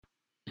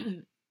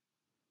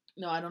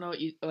No, I don't know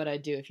what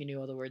I'd do if you knew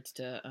all the words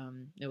to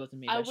It Wasn't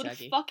Me by I would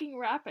Shaggy. fucking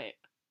rap it.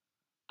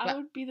 I But-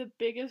 would be the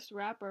biggest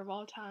rapper of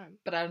all time.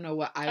 But I don't know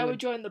what I would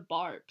join the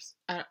Barbs.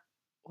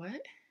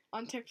 What?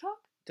 On TikTok?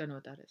 Don't know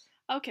what that is.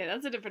 Okay,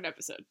 that's a different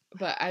episode.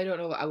 But I don't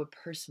know what I would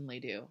personally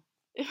do.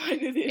 If I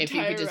knew the entire If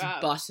you could just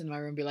rap. bust in my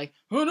room and be like,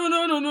 oh no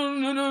no no no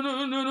no no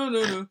no no no no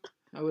no,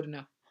 I wouldn't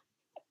know.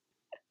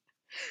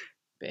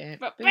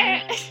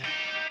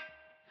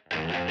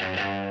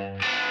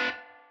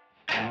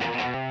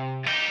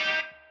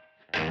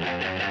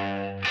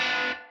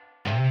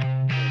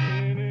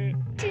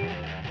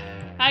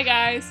 Hi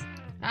guys.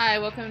 Hi,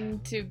 welcome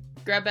to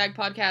Grab Bag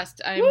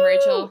Podcast. I'm Woo!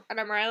 Rachel. And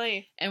I'm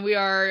Riley. And we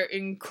are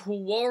in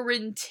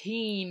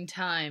quarantine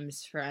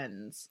times,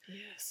 friends.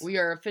 Yes. We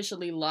are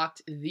officially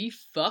locked the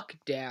fuck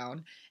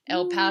down.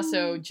 El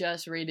Paso Woo!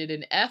 just rated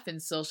an F in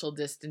social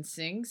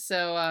distancing.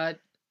 So,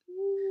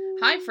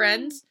 hi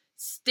friends.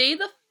 Stay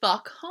the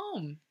fuck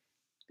home.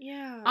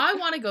 Yeah. I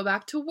want to go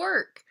back to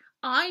work.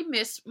 I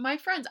miss my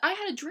friends. I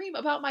had a dream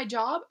about my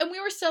job and we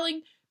were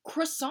selling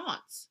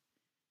croissants.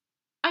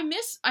 I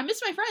miss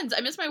my friends. I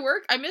miss my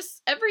work. I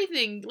miss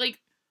everything. Like,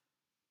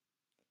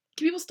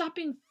 can people stop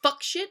being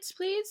fuck shits,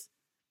 please?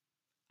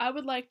 I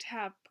would like to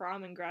have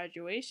prom and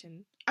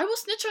graduation. I will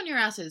snitch on your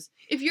asses.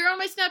 If you're on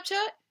my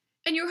Snapchat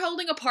and you're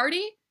holding a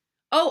party,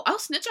 oh, I'll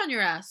snitch on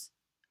your ass.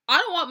 I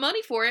don't want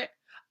money for it.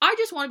 I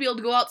just want to be able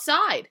to go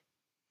outside.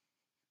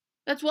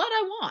 That's what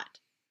I want.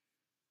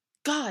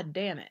 God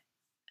damn it.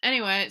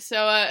 Anyway,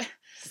 so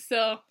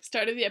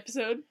start of the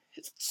episode.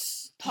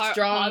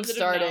 Strong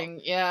starting.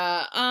 Note.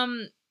 Yeah.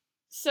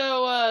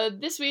 So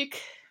this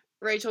week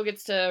Rachel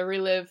gets to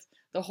relive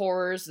the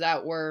horrors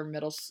that were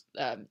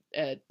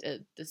the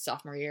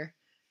sophomore year.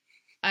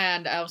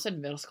 And I almost said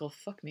middle school.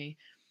 Fuck me.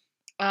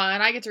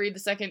 And I get to read the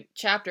second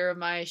chapter of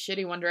my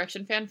shitty One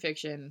Direction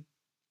fanfiction.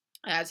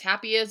 As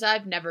Happy as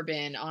I've Never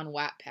Been on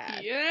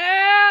Wattpad.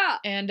 Yeah!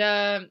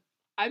 And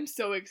I'm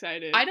so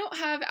excited. I don't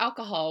have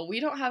alcohol.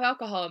 We don't have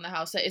alcohol in the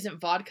house that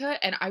isn't vodka,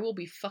 and I will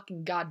be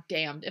fucking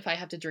goddamned if I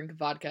have to drink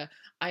vodka.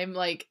 I'm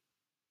like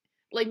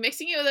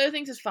mixing it with other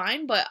things is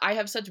fine, but I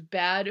have such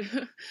bad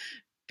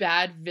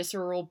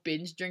visceral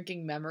binge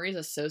drinking memories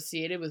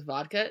associated with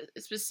vodka,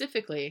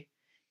 specifically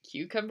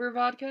cucumber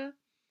vodka,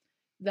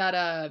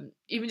 that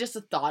even just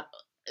the thought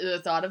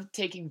of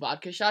taking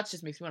vodka shots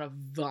just makes me want to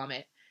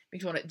vomit.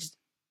 Makes me want to just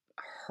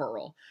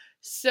hurl.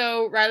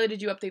 So, Riley, did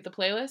you update the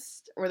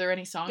playlist? Were there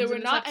any songs in this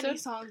episode? There were not any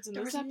songs in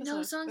this episode. There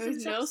was no songs in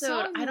this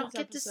episode. I don't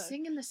get to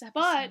sing in this episode.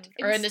 But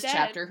or in this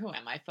chapter. Who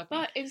am I? Fuck me.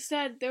 But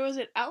instead, there was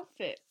an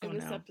outfit in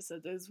this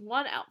episode. There's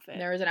one outfit.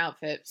 There was an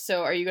outfit.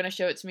 So, are you going to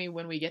show it to me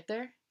when we get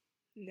there?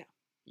 No.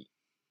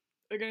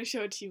 We're going to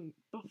show it to you.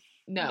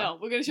 No,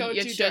 we're going to show it to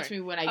you. You have to show it to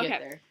me when I get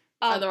there.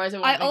 Otherwise, it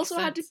won't I make also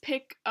sense. had to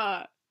pick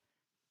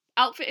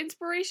outfit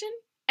inspiration,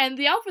 and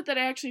the outfit that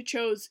I actually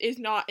chose is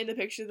not in the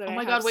picture that I have.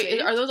 Oh my god, wait,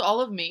 saved. are those all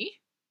of me?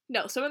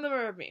 No, some of them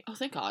are of me. Oh,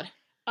 thank god.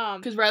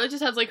 Because Riley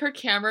just has, like, her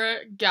camera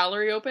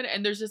gallery open,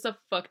 and there's just a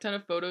fuck ton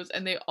of photos,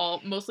 and they all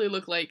mostly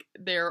look like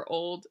they're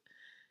old.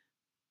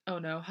 Oh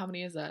no, how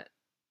many is that?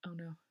 Oh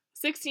no.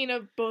 16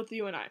 of both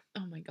you and I.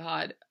 Oh my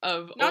god.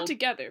 Of not old,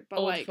 together, but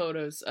old like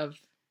photos of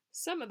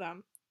some of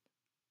them.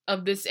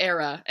 Of this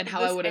era, and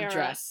how I would have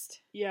dressed.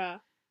 Yeah.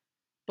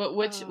 But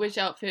which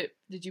outfit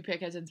did you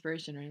pick as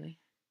inspiration, Riley?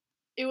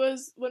 It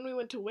was when we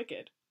went to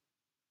Wicked.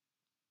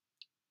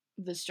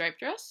 The striped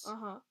dress?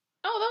 Uh-huh.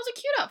 Oh, that was a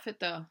cute outfit,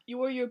 though. You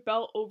wore your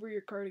belt over your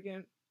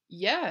cardigan.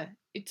 Yeah,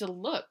 it's a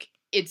look.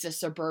 It's a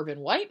suburban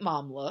white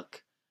mom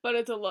look. But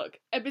it's a look.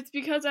 It's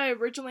because I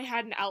originally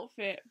had an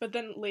outfit, but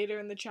then later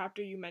in the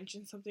chapter you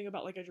mentioned something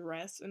about, like, a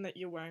dress, and that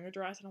you're wearing a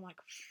dress, and I'm like,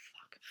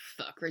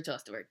 fuck, Rachel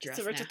has to wear a dress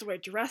So Rachel has to wear a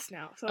dress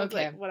now. So I was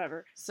like,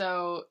 whatever.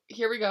 So,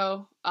 here we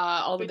go.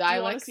 All the dialects. Do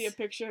you want to see a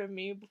picture of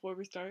me before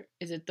we start?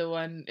 Is it the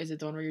one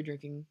where you're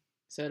drinking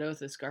soda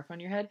with a scarf on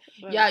your head?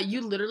 But yeah,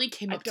 you literally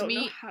came up to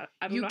me.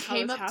 You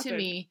came up to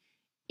me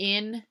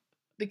in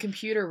the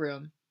computer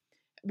room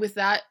with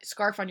that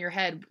scarf on your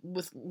head,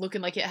 with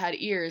looking like it had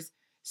ears,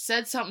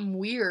 said something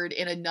weird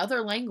in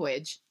another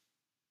language,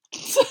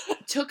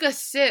 took a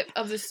sip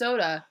of the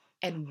soda,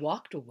 and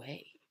walked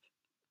away.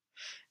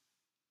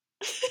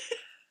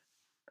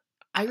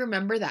 I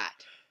remember that.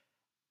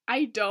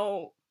 I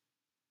don't.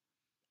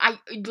 I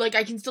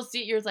can still see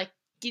it. You're like,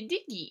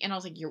 Gidiki. And I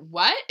was like, you're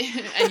what?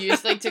 And you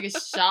just, like, took a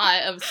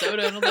shot of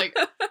soda, and I was like,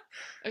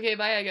 okay,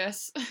 bye, I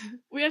guess.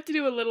 We have to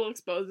do a little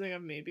exposing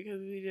of me,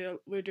 because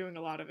we're doing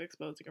a lot of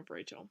exposing of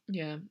Rachel.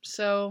 Yeah,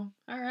 so,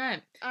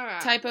 alright.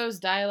 Typos,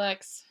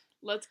 dialects.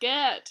 Let's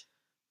get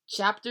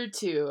Chapter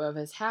 2 of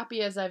As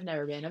Happy as I've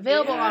Never Been.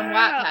 Available on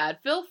Wattpad.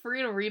 Feel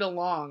free to read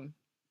along.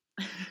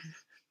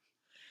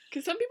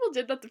 Because some people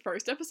did that the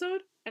first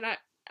episode, and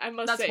I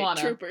must That's say, Juana.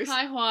 troopers.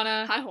 Hi,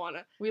 Juana. Hi,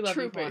 Juana. We love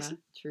troopers. You, Juana.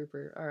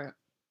 Trooper. Alright.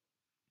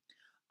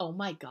 Oh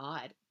my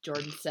god,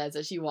 Jordan says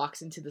as she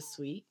walks into the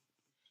suite.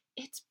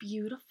 It's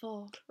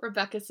beautiful,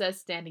 Rebecca says,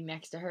 standing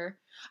next to her.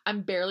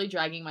 I'm barely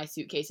dragging my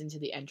suitcase into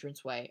the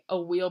entranceway.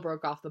 A wheel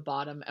broke off the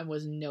bottom and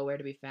was nowhere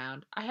to be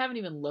found. I haven't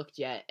even looked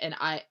yet, and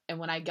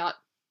when I got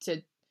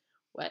to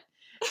what?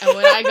 And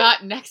when I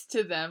got next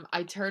to them,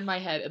 I turned my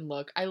head and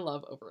look. I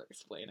love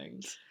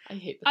over-explaining. I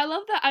hate this. I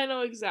love that I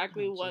know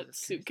exactly what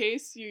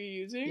suitcase you're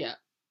using. Yeah.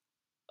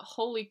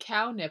 Holy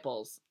cow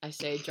nipples, I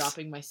say,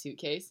 dropping my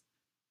suitcase.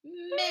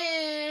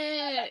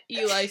 Meh,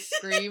 Eli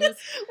screams.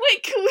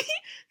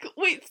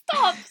 Wait,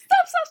 stop.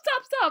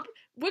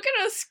 We're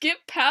gonna skip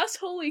past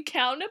holy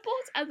cow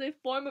nipples as a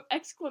form of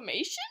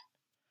exclamation?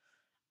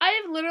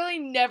 I have literally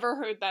never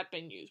heard that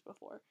been used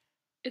before.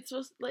 It's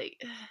supposed,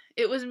 like,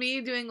 it was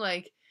me doing,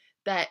 like,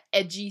 that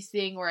edgy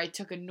thing where I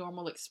took a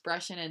normal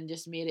expression and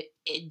just made it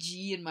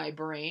edgy in my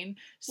brain.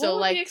 So,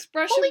 like, the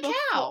expression holy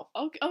cow!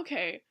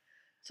 Okay.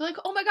 So, like,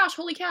 oh my gosh,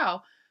 holy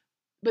cow.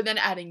 But then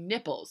adding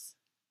nipples.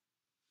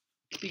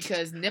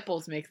 Because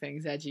nipples make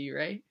things edgy,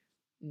 right?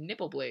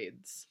 Nipple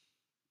blades.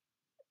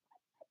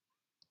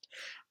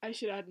 I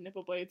should add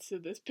nipple blades to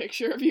this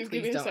picture if you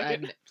give me a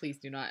second. Please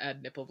do not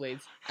add nipple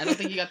blades. I don't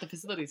think you got the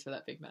facilities for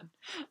that, big man.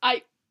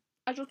 I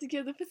don't think you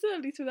have the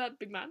facilities for that,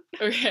 big man.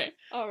 Okay.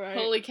 Alright.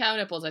 Holy cow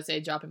nipples, I say,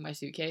 dropping my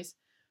suitcase.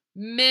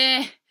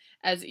 Meh!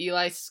 As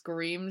Eli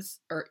screams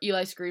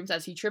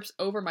as he trips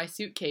over my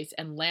suitcase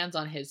and lands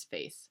on his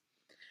face.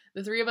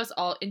 The three of us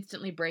all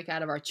instantly break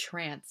out of our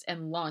trance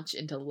and launch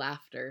into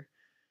laughter.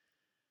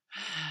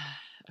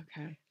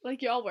 Okay.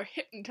 Like y'all were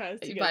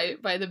hypnotized together.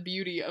 By the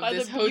beauty of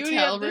this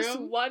hotel room. This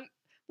one,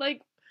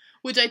 like,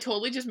 which I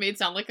totally just made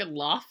sound like a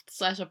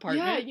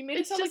loft/apartment. Yeah, you made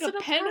it sound like a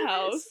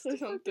penthouse or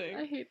something.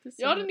 I hate this.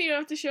 Y'all didn't even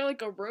have to share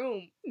like a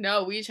room.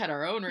 No, we each had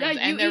our own rooms,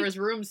 and there was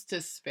rooms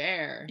to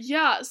spare.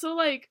 Yeah, so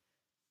like,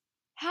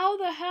 how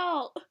the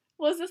hell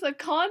was this a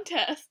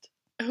contest?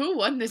 Who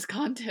won this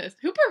contest?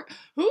 Who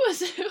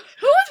was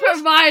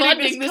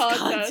providing this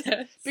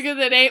contest? Because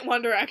it ain't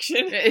One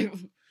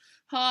Direction.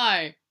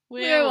 Hi.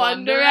 We're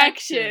One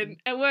Direction,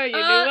 and we're your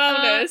new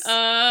owners.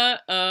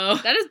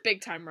 That is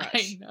Big Time Rush.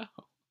 I know.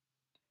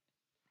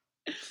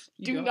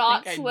 Do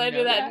not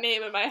slander that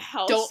name in my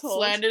household. Don't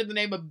slander the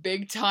name of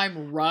Big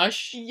Time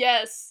Rush.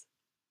 Yes.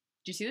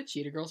 Do you see the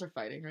Cheetah Girls are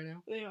fighting right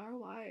now? They are.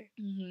 Why?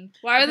 Mm-hmm.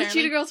 Why are the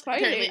Cheetah Girls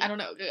fighting? Apparently, I don't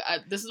know.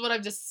 This is what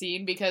I've just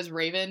seen because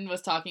Raven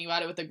was talking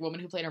about it with the woman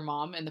who played her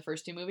mom in the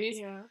first two movies.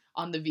 Yeah.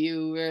 On The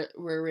View,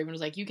 where Raven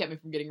was like, "You kept me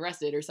from getting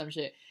arrested" or some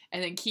shit.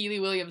 And then Keely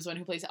Williams, one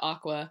who plays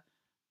Aqua,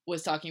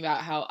 was talking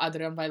about how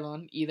Adrián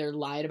Bailón either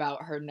lied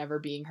about her never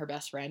being her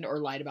best friend or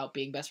lied about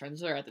being best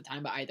friends with her at the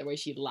time, but either way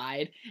she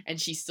lied,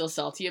 and she's still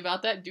salty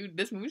about that. Dude,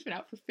 this movie's been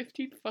out for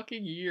 15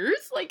 fucking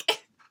years. Like,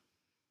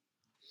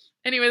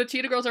 anyway, the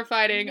Cheetah Girls are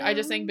fighting. I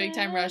just sang Big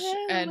Time Rush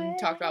and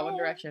talked about One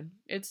Direction.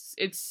 It's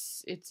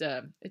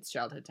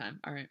childhood time.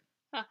 All right.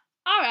 Huh.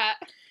 All right.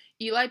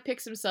 Eli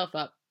picks himself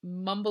up,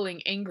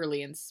 mumbling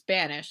angrily in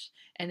Spanish,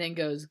 and then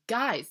goes,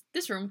 "Guys,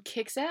 this room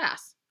kicks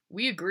ass."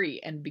 We agree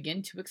and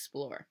begin to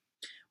explore.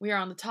 We are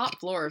on the top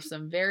floor of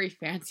some very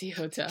fancy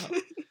hotel.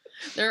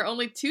 There are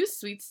only two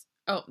suites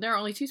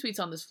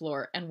on this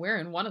floor, and we're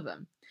in one of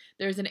them.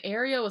 There's an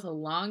area with a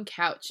long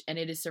couch, and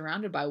it is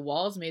surrounded by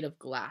walls made of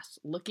glass.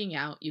 Looking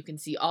out, you can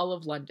see all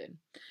of London.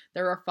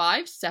 There are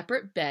 5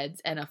 separate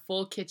beds and a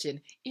full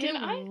kitchen.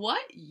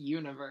 What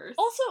universe?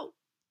 Also,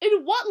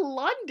 in what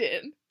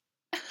London?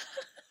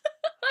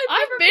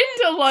 I've been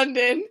to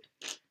London,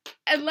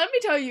 and let me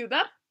tell you,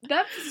 that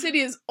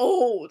city is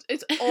old.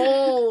 It's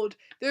old.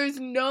 There's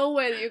no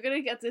way that you're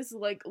gonna get this,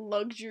 like,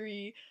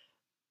 luxury.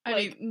 I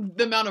mean,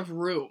 the amount of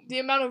room.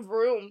 You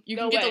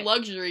can get the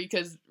luxury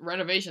because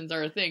renovations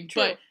are a thing,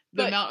 but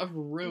the amount of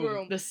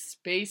room, the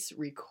space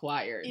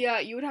required. Yeah,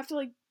 you would have to,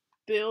 like,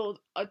 build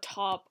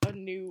atop a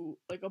new,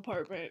 like,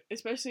 apartment,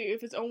 especially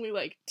if it's only,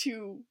 like,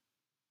 two,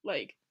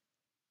 like,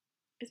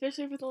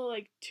 especially if it's only,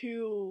 like,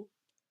 two.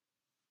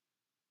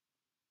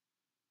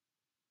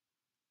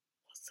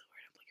 What's the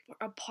word I'm looking for?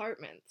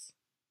 Apartments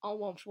on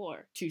one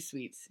floor. 2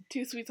 suites.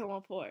 2 suites on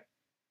one floor.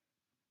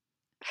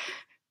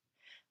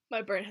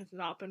 My brain has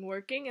not been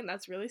working, and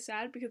that's really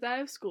sad because I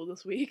have school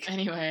this week.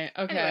 Anyway,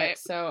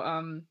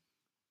 so,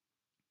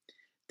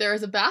 there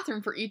is a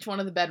bathroom for each one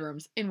of the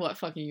bedrooms. In what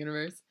fucking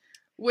universe?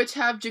 Which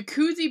have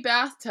jacuzzi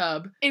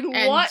bathtub and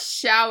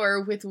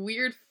shower with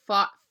weird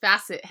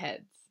facet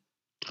heads.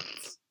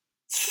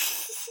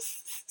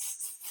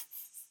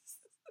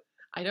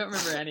 I don't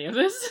remember any of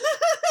this.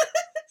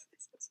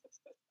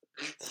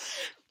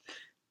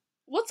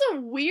 What's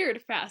a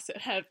weird facet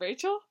head,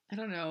 Rachel? I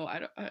don't know.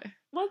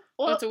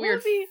 What's a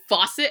weird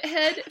faucet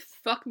head?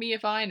 Fuck me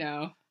if I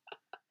know.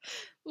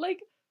 Like,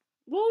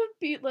 what would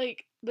be,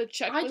 like, the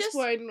checklist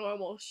for a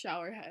normal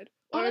shower head?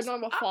 Or a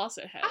normal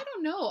faucet head? I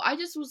don't know. I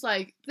just was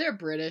like, they're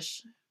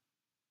British.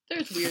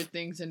 There's weird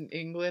things in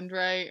England,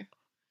 right?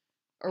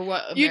 Or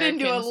what Americans... You didn't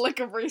do a lick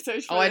of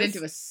research for I didn't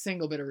do a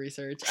single bit of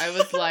research. I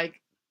was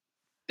like,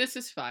 this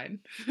is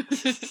fine.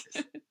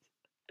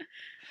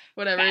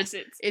 Whatever,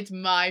 it's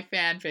my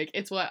fanfic.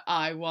 It's what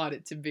I want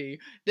it to be.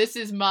 This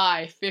is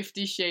my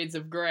 50 Shades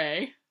of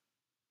Grey.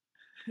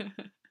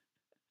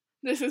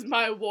 This is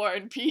my War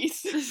and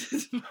Peace. This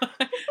is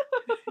my...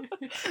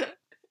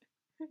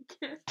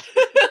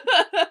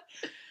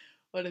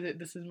 What is it?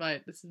 This is my,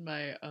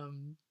 I'll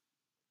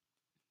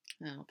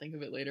think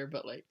of it later,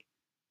 but like,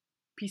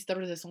 piece de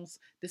resistance.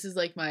 This is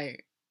like my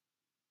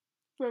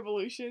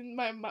revolution.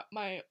 My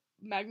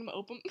magnum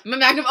opus. My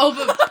magnum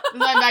opus. This is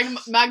my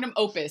magnum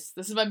opus.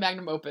 This is my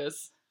magnum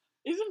opus.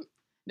 Isn't?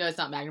 No, it's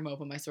not magnum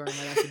opus. I swear on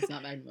my life, it's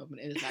not magnum opus.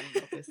 It is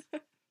magnum opus. I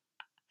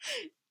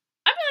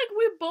feel like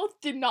we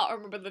both did not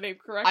remember the name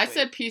correctly. I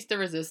said piece de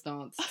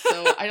resistance,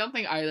 so I don't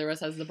think either of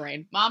us has the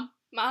brain. Mom,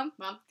 can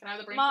I have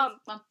the brain? Mom,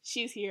 please? Mom,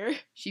 she's here.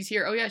 She's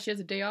here. Oh yeah, she has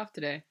a day off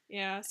today.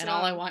 Yeah. So and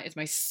all I want is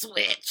my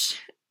Switch,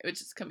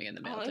 which is coming in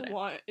the mail today. All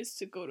I want is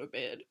to go to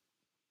bed.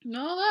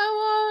 All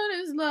I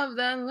want is love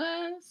that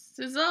lasts.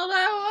 Is all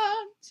I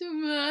want. Too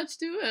much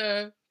to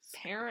have.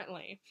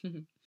 Apparently.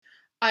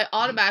 I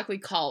automatically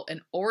call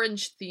an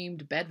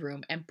orange-themed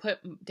bedroom and put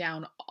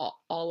down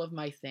all of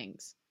my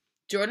things.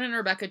 Jordan and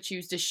Rebecca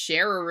choose to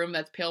share a room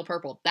that's pale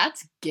purple.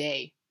 That's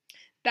gay.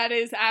 That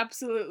is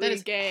absolutely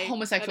gay.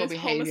 Homosexual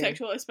behavior.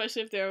 Homosexual,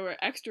 especially if there were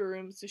extra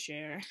rooms to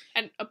share.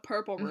 And a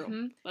purple room.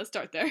 Mm-hmm. Let's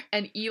start there.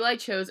 And Eli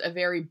chose a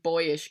very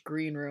boyish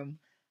green room.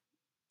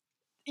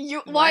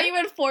 Why are you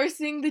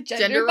enforcing the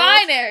gender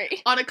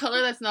binary? On a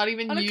color that's not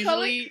even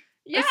usually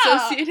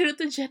associated with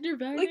the gender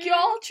binary? Like,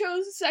 y'all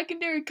chose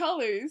secondary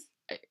colors.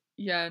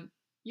 Yeah.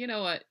 You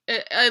know what?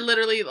 I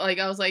literally,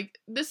 I was like,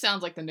 this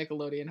sounds like the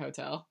Nickelodeon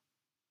Hotel.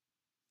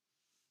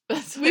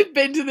 We've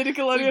been to the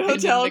Nickelodeon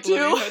Hotel, too.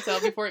 Nickelodeon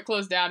Hotel before it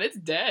closed down. It's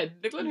dead.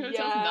 Nickelodeon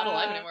Hotel's not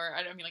alive anymore.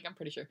 I mean, I'm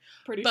pretty sure.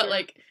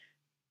 But,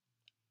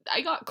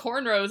 I got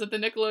cornrows at the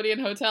Nickelodeon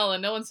Hotel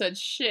and no one said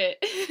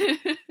shit.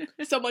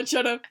 Someone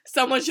should have.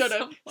 Someone should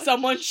have.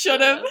 Someone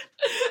should have.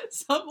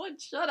 Someone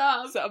shut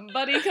up.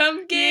 Somebody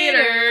come get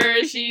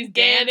her. She's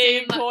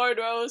dancing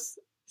cornrows.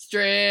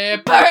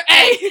 Stripper.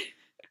 Hey!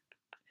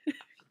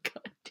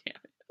 God damn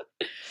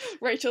it.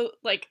 Rachel,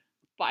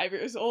 5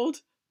 years old.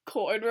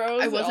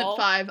 Cornrows. I wasn't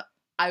 5.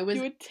 I was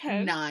you were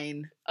 10?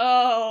 9.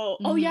 Oh.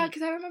 Oh, yeah,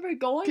 because I remember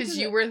going because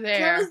you were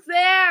there. I was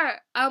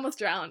there. I almost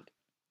drowned.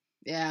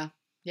 Yeah.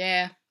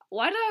 Yeah.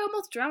 Why did I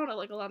almost drown at a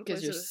lot of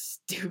places?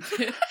 Because you're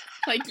stupid.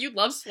 You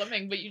love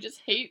swimming, but you just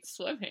hate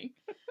swimming.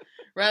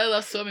 Rather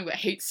love swimming, but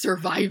hate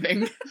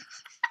surviving.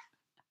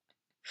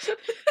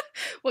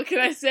 What can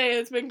I say?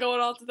 It's been going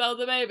on since I was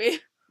a baby.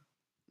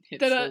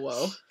 It's so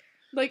whoa.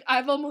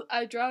 I've almost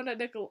drowned at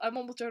Nickelodeon. I've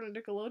almost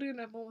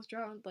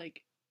drowned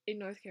in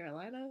North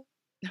Carolina.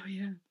 Oh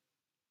yeah.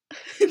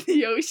 In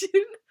the ocean.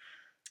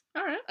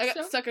 Alright. I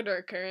got stuck under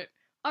a current.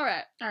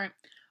 Alright.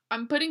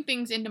 I'm putting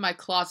things into my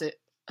closet.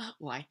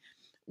 Why?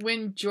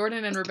 When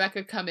Jordan and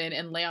Rebecca come in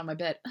and lay on my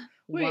bed.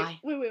 Why?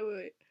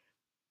 Wait.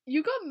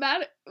 You got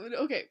mad at...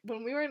 Okay,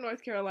 when we were in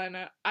North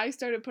Carolina, I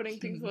started putting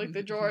things in,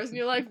 the drawers, and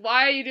you're like,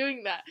 why are you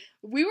doing that?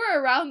 We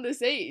were around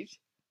this age.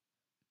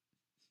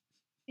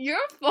 You're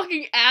a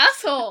fucking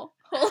asshole.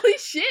 Holy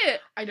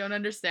shit. I don't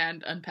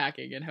understand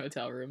unpacking in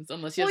hotel rooms,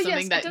 unless you have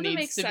something that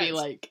needs to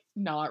be,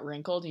 not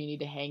wrinkled, and you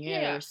need to hang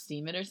it or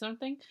steam it or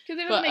something.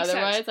 But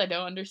otherwise, I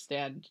don't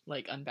understand,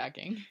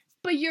 unpacking.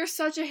 But you're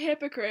such a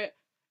hypocrite.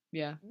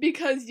 Yeah.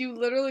 Because you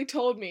literally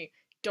told me,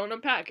 don't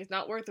unpack. It's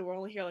not worth it. We're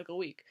only here a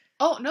week.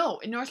 Oh, no.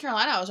 In North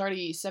Carolina, I was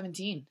already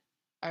 17.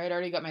 I had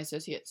already got my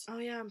associates. Oh,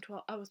 yeah. I'm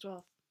 12. I was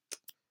 12.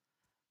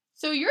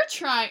 So you're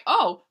trying...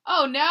 Oh,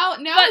 now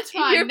it's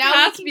fine. Your now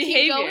past we can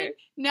behavior. Keep going.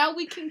 Now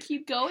we can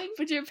keep going.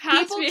 But your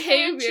past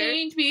behavior... People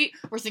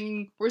can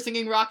change. We're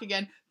singing rock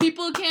again.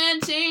 People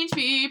can change.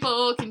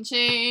 People can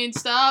change.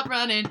 Stop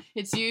running.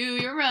 It's you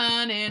you're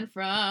running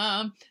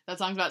from. That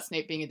song's about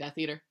Snape being a Death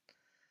Eater.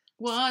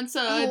 Once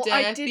a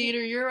Death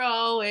Eater, you're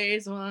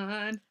always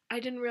one. I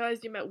didn't realize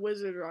you meant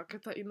wizard rock. I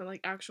thought you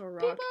meant actual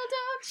rock. People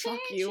don't change.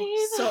 Fuck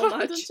you so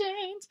much. Don't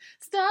change.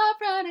 Stop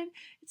running.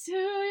 It's who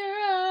you're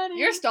running.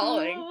 You're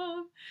stalling.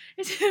 From.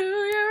 It's who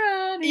you're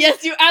running.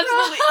 Yes, you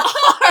absolutely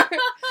are.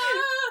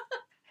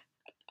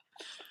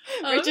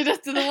 Rachel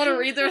just doesn't want to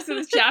read the rest of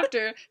this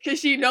chapter because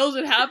she knows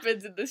what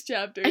happens in this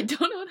chapter. I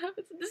don't know what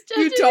happens in this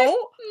chapter. You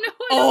don't? No,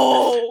 I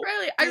don't.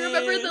 Riley, I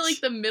remember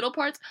the middle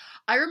parts.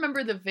 I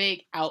remember the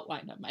vague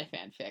outline of my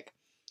fanfic.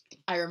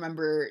 I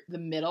remember the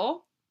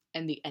middle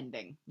and the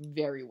ending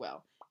very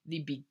well.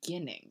 The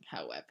beginning,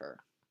 however,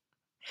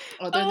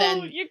 other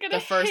than the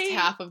first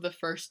half of the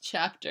first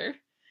chapter,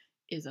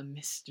 is a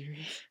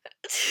mystery.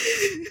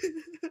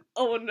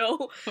 Oh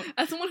no.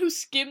 As someone who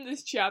skimmed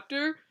this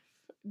chapter...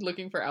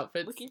 Looking for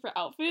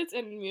outfits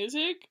and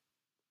music.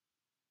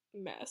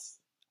 Mess.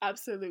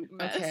 Absolute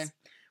mess. Okay.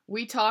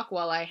 We talk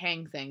while I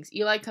hang things.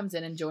 Eli comes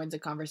in and joins a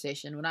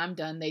conversation. When I'm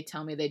done, they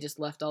tell me they just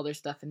left all their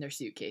stuff in their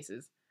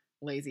suitcases.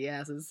 Lazy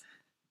asses.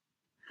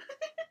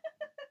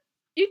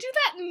 You do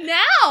that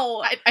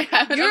now! I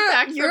haven't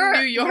unpacked from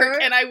New York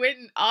and I went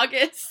in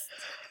August.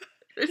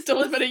 It's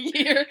almost been a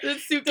year. The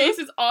suitcase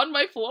is on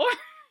my floor.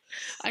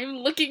 I'm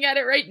looking at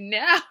it right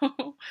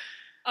now.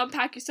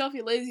 Unpack yourself,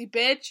 you lazy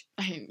bitch.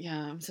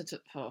 I'm such a...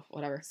 Oh,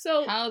 whatever.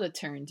 So... How the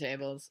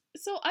turntables.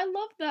 So, I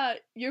love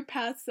that your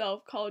past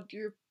self called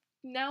your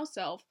now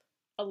self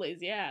a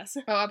lazy ass.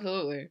 Oh,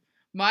 absolutely.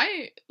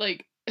 My,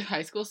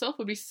 high school self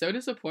would be so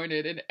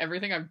disappointed in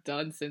everything I've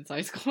done since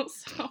high school,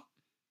 so...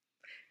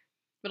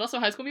 But also,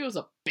 High School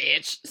Musical was a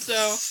bitch.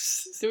 So,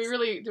 do we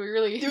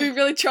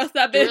really trust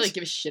that bitch? Do we really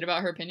give a shit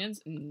about her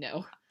opinions?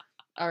 No.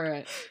 All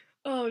right.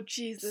 Oh,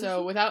 Jesus.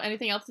 So, without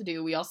anything else to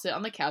do, we all sit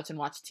on the couch and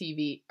watch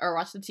TV, or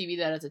watch the TV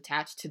that is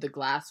attached to the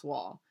glass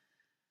wall.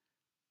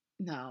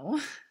 No.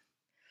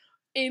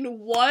 In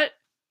what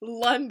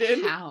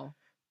London? How?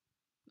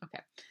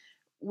 Okay.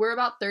 We're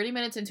about 30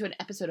 minutes into an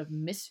episode of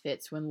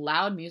Misfits when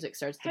loud music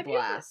starts to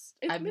blast.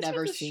 I've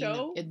never seen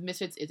it.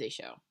 Misfits is a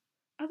show.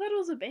 I thought it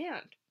was a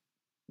band.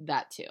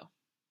 That too.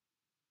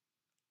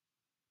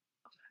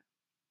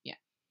 Yeah.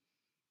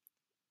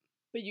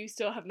 But you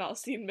still have not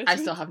seen Misfits?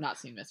 I still have not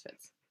seen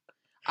Misfits.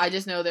 I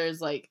just know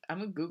there's like, I'm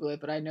gonna Google it,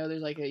 but I know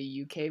there's like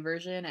a UK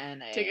version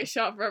and a... Take a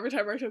shot for every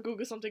time I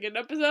Google something in an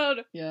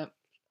episode. Yeah.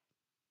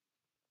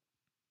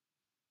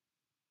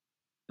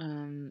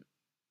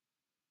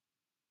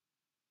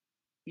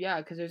 Yeah,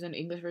 because there's an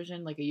English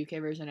version, like a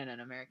UK version, and an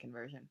American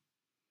version.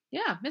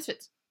 Yeah,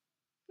 Misfits.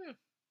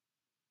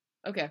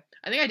 Okay.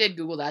 I think I did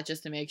Google that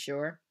just to make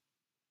sure.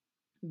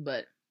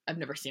 But I've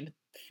never seen a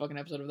fucking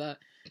episode of that.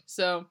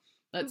 So,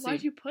 let's see.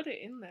 Why'd you put it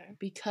in there?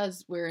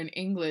 Because we're in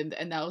England,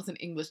 and that was an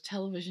English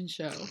television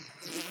show.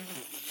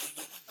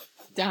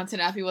 Downton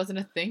Abbey wasn't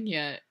a thing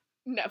yet.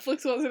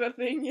 Netflix wasn't a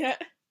thing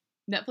yet.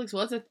 Netflix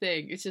was a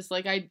thing. It's just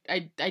like I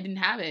didn't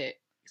have it.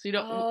 So you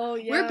don't. Oh,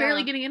 yeah. We're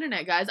barely getting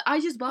internet, guys. I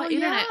just bought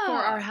internet for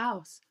our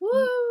house. Woo!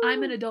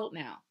 I'm an adult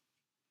now.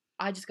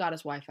 I just got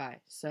us Wi-Fi,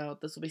 so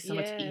this will be so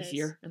much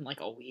easier in like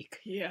a week.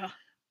 Yeah.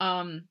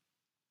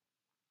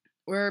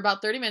 We're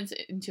about 30 minutes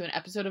into an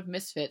episode of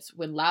Misfits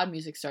when loud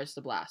music starts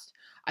to blast.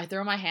 I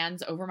throw my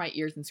hands over my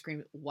ears and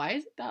scream, "Why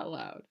is it that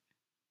loud?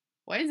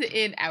 Why is it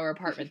in our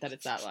apartment that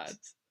it's that loud?"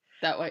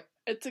 That way.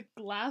 It's a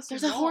glass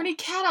There's a horny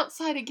cat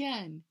outside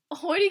again.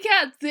 Horny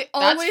cats, they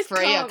always come.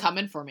 That's Freya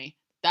coming for me.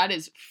 That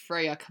is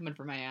Freya coming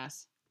for my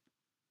ass.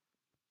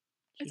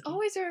 It's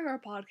always during our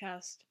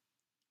podcast.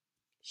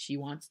 She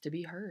wants to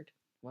be heard.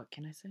 What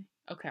can I say?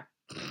 Okay.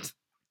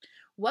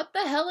 What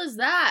the hell is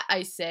that?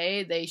 I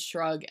say. They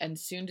shrug and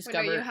soon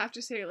discover... No, you have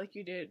to say it like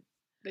you did.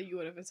 That you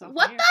would have been something.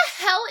 What the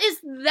hell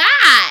is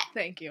that?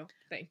 Thank you.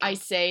 I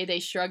say. They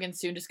shrug and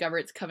soon discover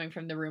it's coming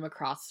from the room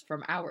across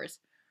from ours.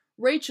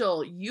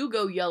 Rachel, you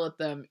go yell at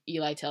them,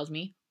 Eli tells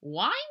me.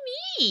 Why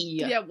me?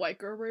 Do you have white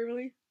girl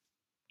bravery?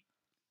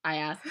 I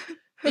ask.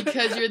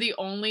 Because you're the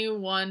only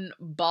one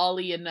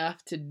bally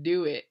enough to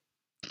do it.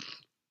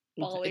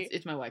 Bally.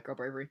 It's my white girl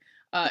bravery.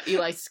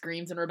 Eli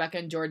screams and Rebecca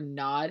and Jordan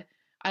nod.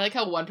 I like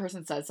how one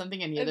person says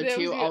something and the other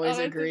two always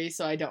agree,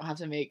 so I don't have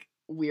to make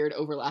weird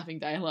overlapping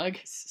dialogue.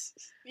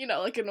 You know,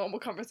 like a normal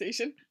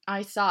conversation.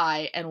 I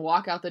sigh and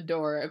walk out the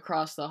door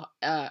across the...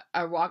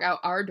 I walk out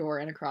our door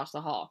and across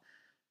the hall.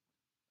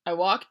 I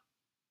walk...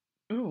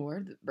 Ooh, where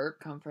did the burp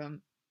come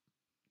from?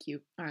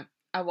 Cute. Alright.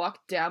 I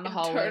walk down the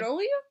hallway...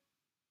 Internally?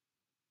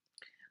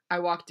 I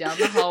walk down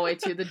the hallway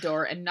to the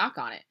door and knock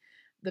on it.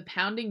 The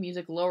pounding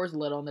music lowers a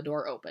little and the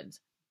door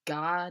opens.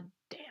 God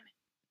damn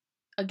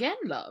it. Again,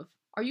 love.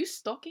 Are you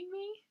stalking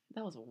me?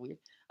 That was weird.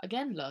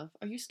 Again, love.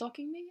 Are you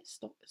stalking me?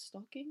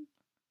 Stalking?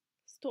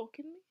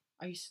 Stalking me?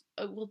 Are you...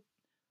 well,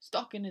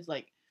 stalking is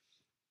like...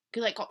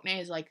 Because, like, Cockney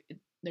is like...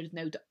 There's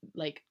no,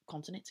 like,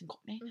 consonants in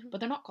Cockney. Mm-hmm.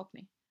 But they're not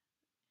Cockney.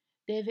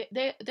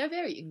 They're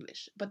very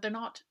English. But they're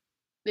not...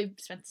 They've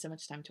spent so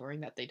much time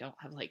touring that they don't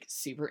have, like,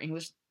 super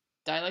English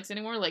dialects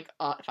anymore. Like,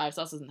 Five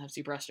Sauce doesn't have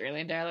super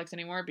Australian dialects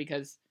anymore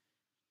because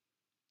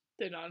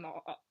they're not in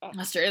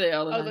Australia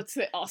all the time. Oh, let's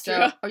say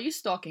Austria. So, are you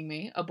stalking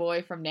me? A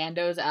boy from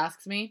Nando's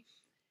asks me.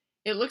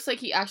 It looks like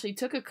he actually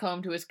took a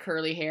comb to his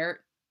curly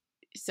hair,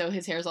 so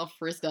his hair's all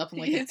frizzed up and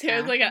like his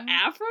hair's like an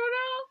afro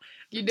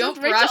now. You don't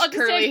brush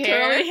curly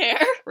hair.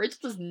 Rachel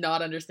does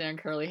not understand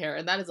curly hair,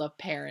 and that is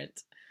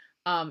apparent.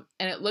 And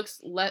it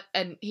looks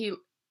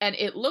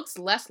it looks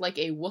less like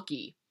a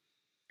Wookiee.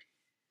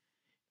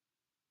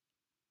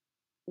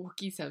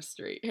 Wookiees have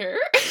straight hair.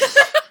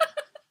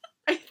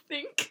 I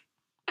think.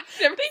 I've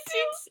never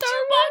seen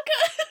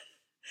Chewbacca.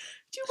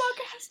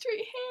 Chewbacca has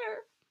straight hair.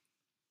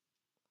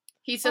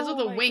 He says with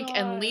a wink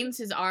and leans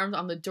his arms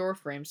on the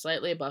doorframe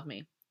slightly above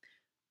me.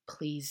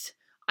 Please,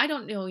 I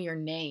don't know your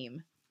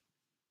name.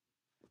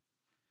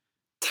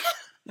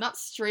 Not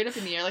straight up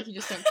in the air like you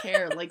just don't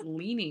care. Like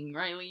leaning,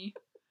 Riley.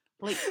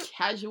 Like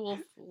casual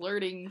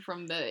flirting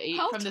from the 60s.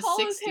 How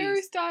tall is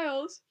Harry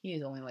Styles? He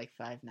is only like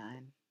 5'9".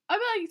 I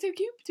mean, like,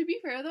 to be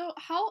fair, though,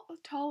 how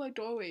tall are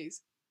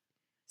doorways?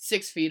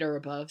 6 feet or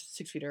above.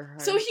 6 feet or higher.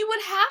 So he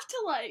would have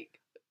to, like...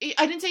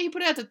 I didn't say he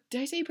put it at the...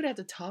 Did I say he put it at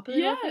the top of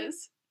the doorframe?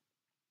 Yes.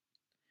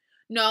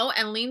 No,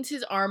 and leans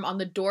his arm on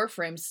the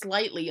doorframe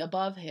slightly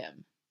above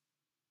him.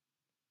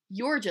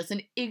 You're just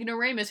an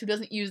ignoramus who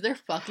doesn't use their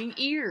fucking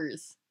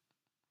ears.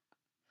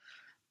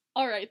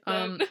 Alright,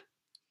 then.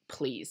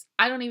 Please.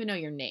 I don't even know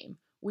your name.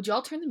 Would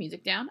y'all turn the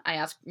music down? I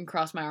ask and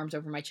cross my arms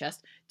over my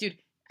chest. Dude...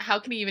 How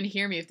can he even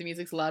hear me if the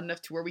music's loud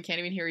enough to where we can't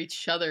even hear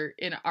each other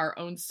in our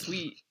own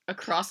suite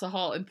across the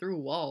hall and through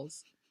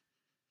walls?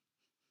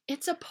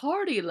 It's a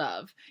party,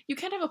 love. You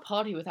can't have a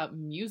party without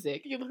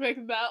music. You look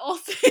like that all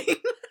thing.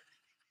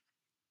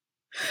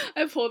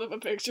 I pulled up a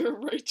picture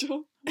of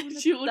Rachel.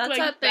 She looked like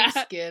that. That's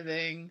at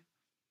Thanksgiving.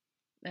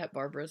 At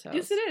Barbara's house.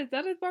 Yes, it is.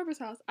 That is Barbara's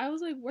house. I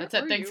was like, where are you? That's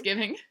at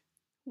Thanksgiving.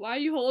 Why are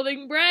you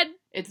holding bread?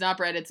 It's not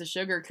bread, it's a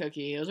sugar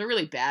cookie. It was a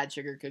really bad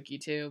sugar cookie,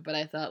 too. But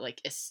I thought, like,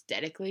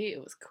 aesthetically,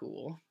 it was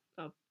cool.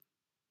 Oh.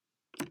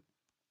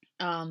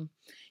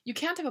 You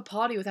can't have a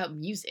party without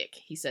music,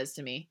 he says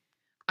to me.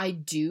 I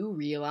do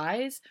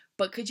realize,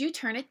 but could you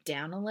turn it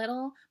down a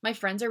little? My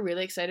friends are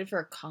really excited for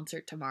a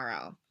concert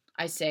tomorrow,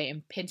 I say,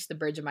 and pinch the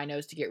bridge of my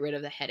nose to get rid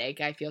of the headache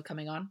I feel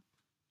coming on.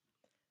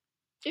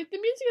 If the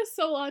music is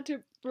so loud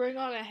to bring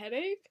on a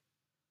headache,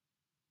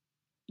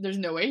 there's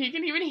no way he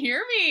can even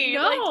hear me.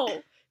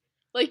 No.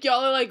 Like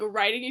y'all are like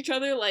writing each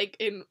other like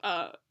in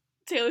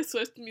Taylor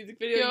Swift music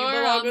video. You're you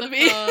belong on with the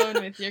me. phone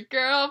with your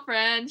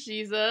girlfriend.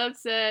 She's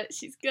upset.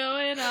 She's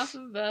going off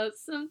about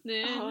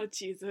something. Oh,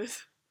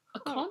 Jesus. A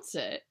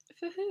concert?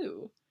 For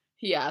who?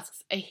 He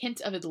asks, a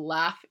hint of his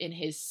laugh in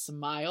his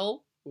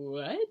smile.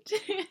 What?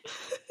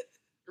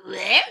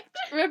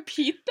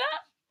 Repeat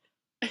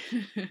that?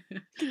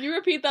 Can you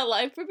repeat that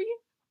line for me?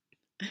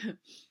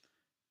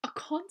 A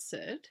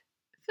concert?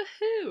 For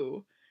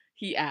who?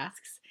 He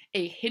asks,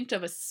 a hint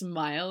of a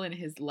smile in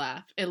his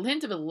laugh. A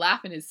hint of a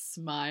laugh in his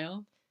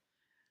smile.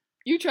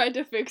 You tried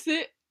to fix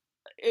it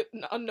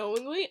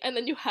unknowingly, and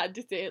then you had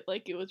to say it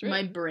like it was written.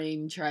 My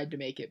brain tried to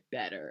make it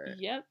better.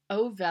 Yep.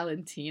 Oh,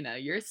 Valentina,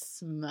 your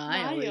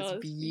smile is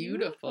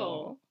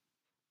beautiful.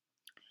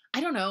 I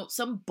don't know,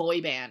 some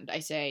boy band, I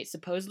say.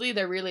 Supposedly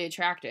they're really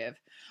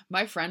attractive.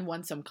 My friend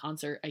won some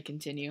concert, I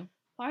continue.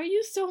 Why are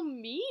you so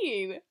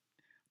mean?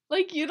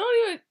 Like, you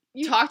don't even...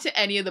 Talk to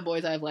any of the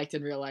boys I've liked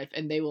in real life,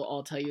 and they will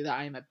all tell you that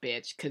I'm a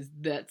bitch, because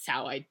that's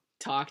how I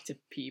talk to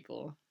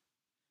people.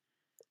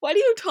 Why do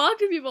you talk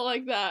to people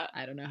like that?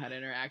 I don't know how to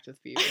interact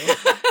with people.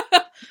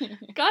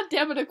 God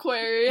damn it,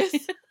 Aquarius.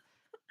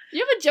 You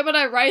have a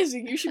Gemini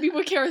rising. You should be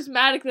more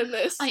charismatic than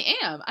this. I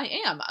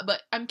am.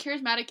 But I'm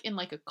charismatic in,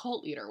 like, a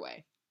cult leader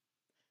way.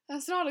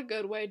 That's not a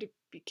good way to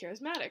be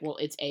charismatic. Well,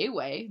 it's a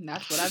way, and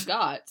that's what I've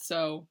got,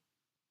 so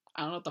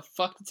I don't know what the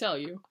fuck to tell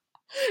you.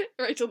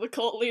 Rachel, the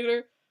cult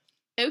leader.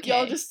 Okay.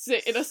 Y'all just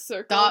sit in a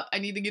circle. Stop, I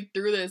need to get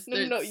through this.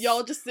 No,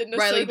 y'all just sit in a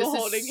Riley, circle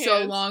holding hands. this is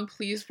so long.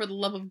 Please, for the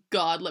love of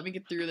God, let me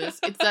get through this.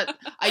 It's that,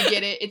 I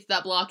get it. It's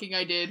that blocking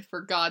I did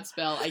for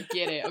Godspell. I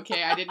get it,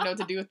 okay? I didn't know what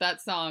to do with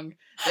that song.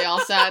 They all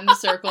sat in a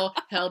circle,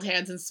 held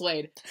hands, and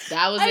swayed.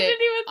 That was it. I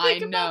didn't even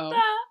think about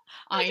that.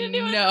 I didn't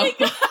even know. think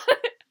about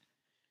it.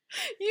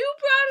 You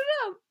brought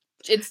it up.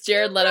 It's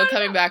Jared Leto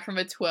coming back from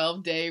a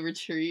 12-day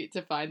retreat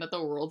to find that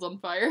the world's on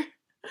fire.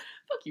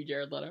 Fuck you,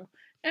 Jared Leto.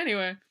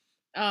 Anyway,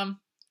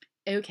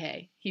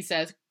 okay, he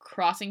says,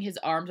 crossing his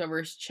arms over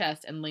his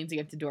chest and leans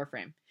against the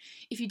doorframe.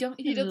 If you don't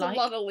even He does a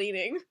lot of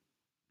leaning.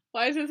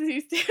 Why doesn't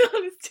he stand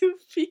on his 2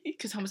 feet?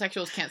 Because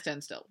homosexuals can't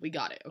stand still. We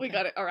got it. Okay? We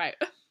got it. All right.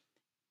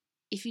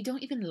 If you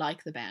don't even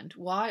like the band,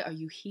 why are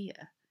you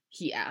here?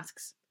 He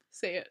asks.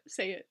 Say it.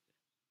 Say it.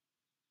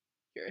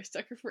 You're a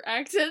sucker for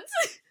accents.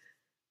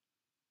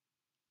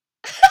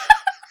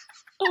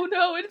 Oh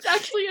no, it's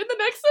actually in the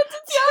next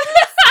sentence,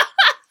 yes!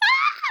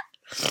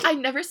 I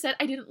never said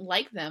I didn't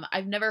like them.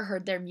 I've never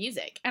heard their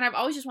music. And I've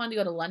always just wanted to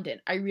go to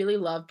London. I really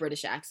love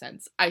British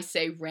accents. I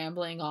say,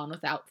 rambling on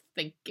without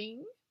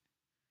thinking.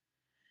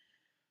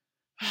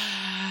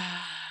 I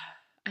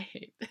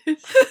hate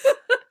this.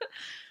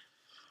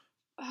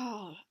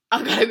 Oh,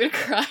 I'm gonna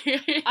cry.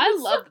 I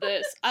love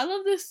this. I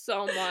love this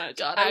so much.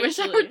 God, I wish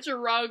I were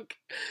drunk.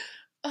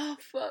 Oh,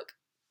 fuck.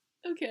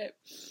 Okay.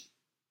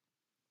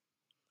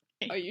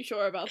 Are you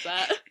sure about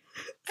that?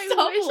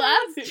 Stop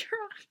laughing.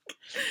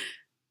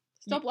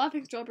 Stop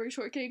laughing, Strawberry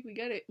Shortcake. We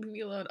get it. Leave me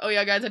alone. Oh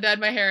yeah, guys, I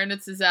dyed my hair and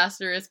it's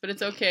disastrous, but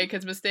it's okay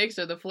because mistakes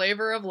are the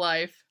flavor of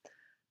life.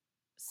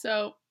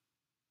 So,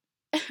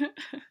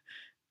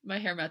 my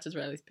hair matches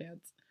Riley's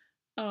pants.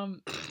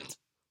 I'm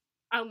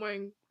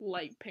wearing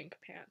light pink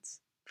pants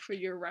for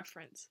your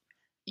reference.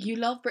 You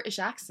love British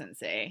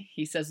accents, eh?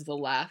 He says with a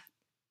laugh.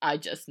 I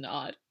just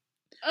nod.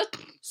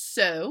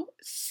 So,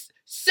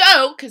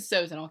 because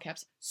so's in all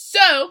caps.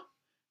 So,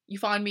 you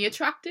find me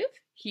attractive?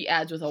 He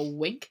adds with a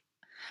wink.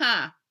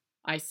 Huh,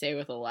 I say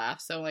with a laugh.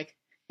 So, like,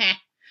 heh.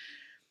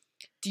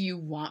 Do you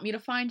want me to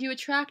find you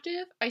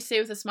attractive? I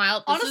say with a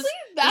smile. Honestly,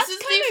 this is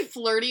the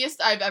flirtiest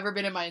I've ever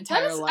been in my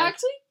entire life. That's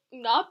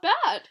actually not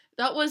bad.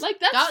 That was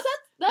like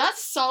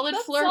that's solid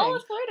flirting.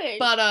 Solid flirting.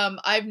 But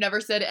I've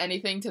never said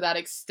anything to that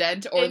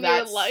extent or in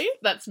your life?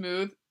 That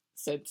smooth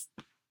since.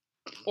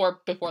 Or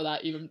before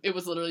that, even. It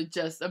was literally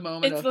just a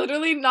moment. It's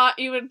literally not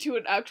even to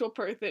an actual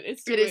person.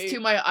 It is to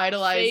my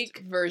idolized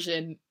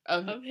version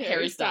of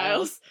Harry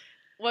Styles.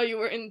 While you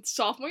were in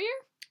sophomore year?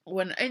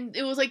 And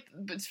it was like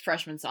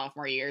freshman,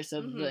 sophomore year,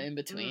 so the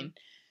in-between. Mm-hmm.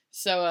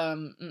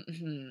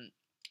 So,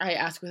 I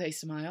ask with a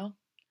smile.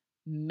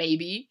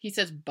 Maybe. He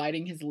says,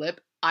 biting his lip.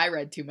 I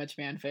read too much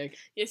fanfic.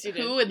 Yes, you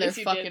did. Who in their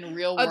fucking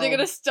real world are they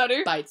gonna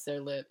stutter? Bites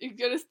their lip? You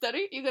gonna stutter?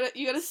 You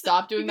gonna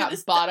stop doing that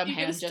bottom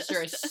hand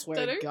gesture. I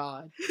swear to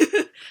God.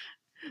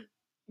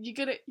 You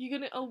gonna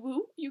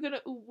woo? You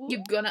gonna woo?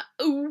 You gonna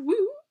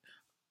woo?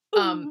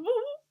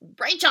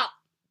 Rachel,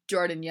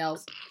 Jordan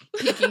yells,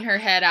 peeking her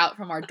head out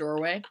from our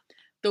doorway.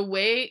 The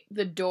way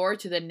the door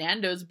to the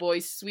Nando's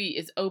boys' suite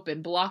is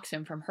open blocks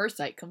him from her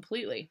sight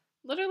completely.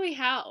 Literally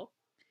how?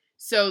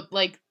 So,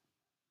 like,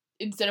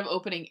 instead of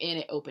opening in,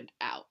 it opened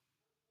out.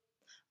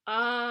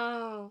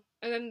 Oh.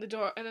 And then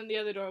the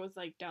other door was,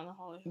 like, down the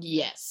hallway.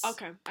 Yes.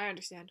 Okay, I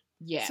understand.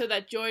 Yeah. So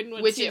that Jordan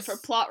would see it for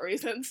plot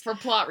reasons. For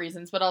plot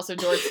reasons, but also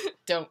doors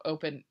don't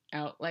open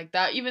out like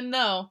that, even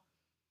though...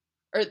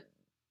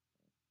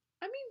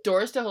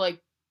 doors to,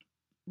 like,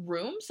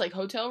 rooms, like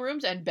hotel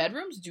rooms and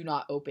bedrooms do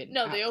not open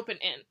out. They open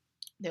in.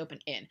 They open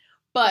in.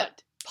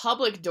 But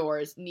public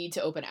doors need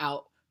to open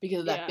out because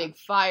of that big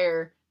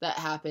fire that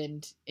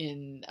happened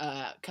in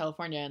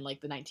California in,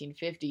 like, the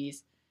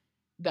 1950s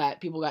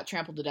that people got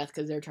trampled to death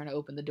because they were trying to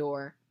open the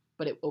door,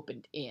 but it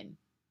opened in.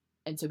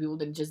 And so people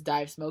didn't just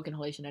die of smoke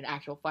inhalation and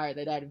actual fire.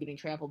 They died of getting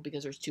trampled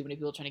because there's too many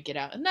people trying to get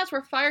out. And that's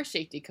where fire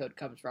safety code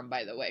comes from,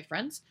 by the way,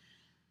 friends.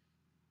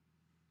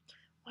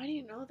 Why do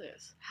you know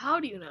this? How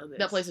do you know this?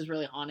 That place is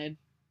really haunted.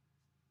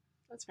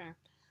 That's fair.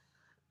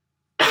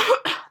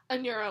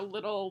 And you're a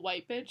little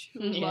white bitch who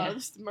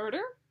loves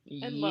murder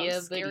and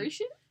loves scary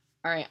shit?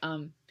 Alright,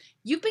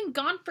 you've been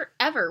gone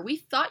forever. We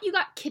thought you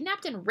got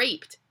kidnapped and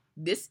raped.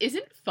 This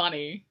isn't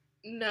funny.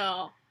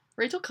 No.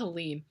 Rachel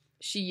Colleen,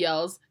 she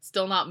yells,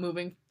 still not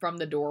moving from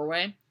the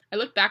doorway. I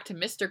look back to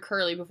Mr.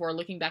 Curly before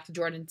looking back to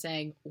Jordan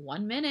saying,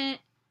 1 minute.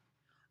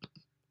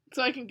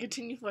 So I can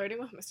continue flirting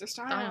with Mr.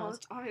 Styles,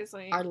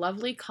 obviously. Our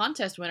lovely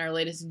contest winner,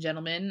 ladies and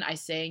gentlemen. I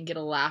say and get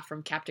a laugh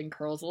from Captain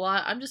Curls a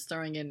lot. I'm just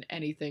throwing in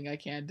anything I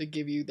can to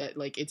give you that,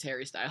 like, it's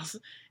Harry Styles.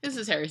 This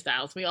is Harry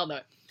Styles. We all know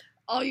it.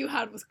 All you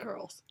had was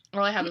curls.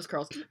 All I had was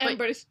curls. And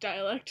British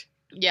dialect.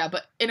 Yeah,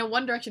 but in a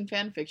One Direction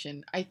fan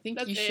fiction, I think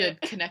you should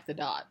connect the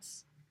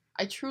dots.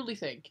 I truly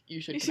think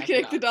you should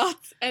connect the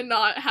dots and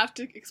not have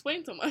to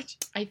explain so much.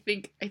 I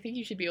think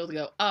you should be able to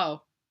go,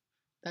 oh,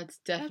 that's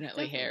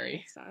definitely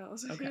Harry.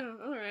 Styles. Okay. Yeah,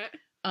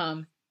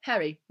 alright.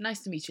 Harry,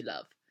 nice to meet you,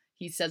 love.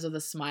 He says with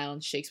a smile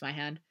and shakes my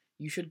hand.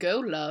 You should go,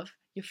 love.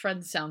 Your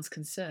friend sounds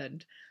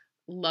concerned.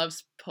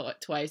 Love's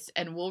put twice,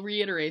 and we'll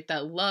reiterate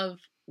that love,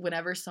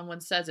 whenever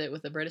someone says it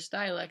with a British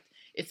dialect,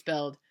 it's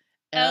spelled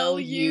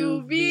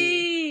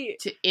L-U-V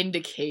to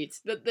indicate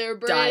that they're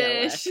British.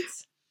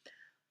 Dialects.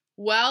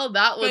 Well,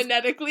 that was...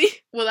 Phonetically.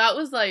 Well, that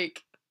was,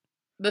 like,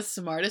 the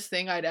smartest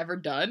thing I'd ever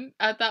done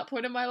at that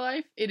point in my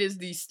life. It is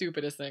the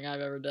stupidest thing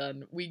I've ever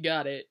done. We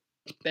got it.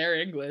 They're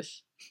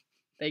English.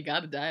 They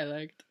got a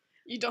dialect.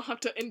 You don't have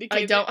to indicate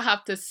I don't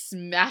have to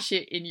smash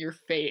it in your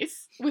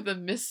face with a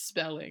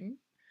misspelling.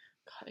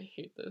 God, I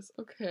hate this.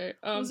 Okay.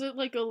 Was it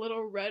like a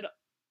little red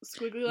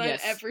squiggly line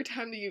every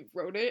time that you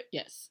wrote it?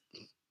 Yes.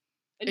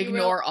 And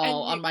Ignore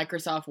all on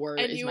Microsoft Word.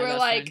 And you were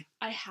like, friend.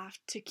 I have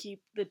to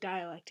keep the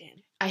dialect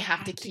in. I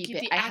have to keep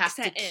it. I have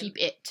to keep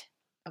it.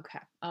 Okay.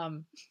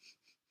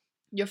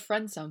 Your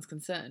friend sounds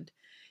concerned,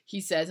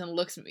 he says, and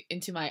looks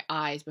into my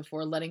eyes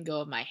before letting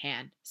go of my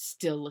hand,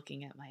 still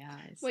looking at my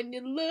eyes. When you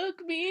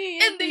look me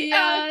in the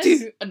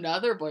eyes.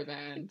 Another boy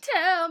band.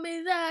 Tell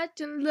me that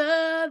you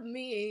love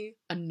me.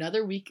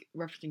 Another week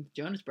referencing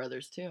Jonas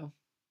Brothers, too.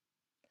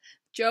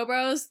 Joe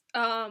Bros,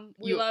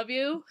 we love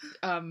you.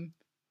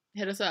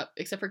 Hit us up,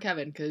 except for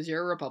Kevin, because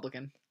you're a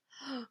Republican.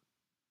 And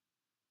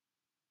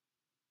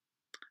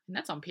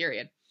that's on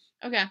period.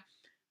 Okay.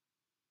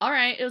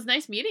 Alright, it was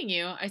nice meeting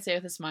you, I say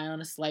with a smile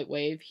and a slight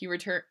wave.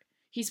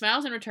 He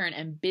smiles in return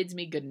and bids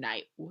me good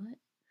night. What?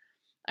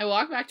 I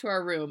walk back to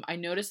our room. I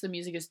notice the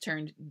music is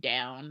turned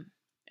down,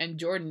 and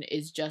Jordan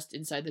is just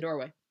inside the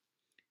doorway.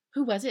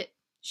 Who was it?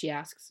 She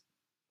asks.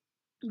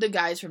 The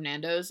guys from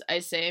Nando's, I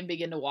say, and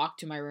begin to walk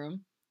to my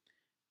room.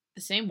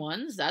 The same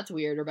ones? That's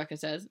weird, Rebecca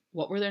says.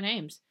 What were their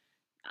names?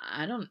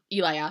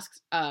 Eli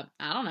asks. I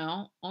don't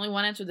know. Only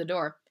one answered the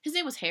door. His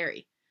name was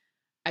Harry,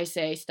 I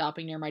say,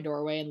 stopping near my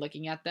doorway and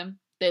looking at them.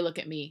 They look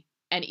at me,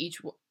 and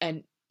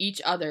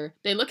each other.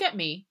 They look at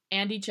me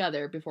and each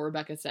other before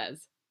Rebecca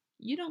says,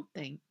 You don't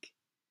think?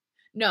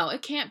 No,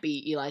 it can't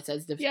be, Eli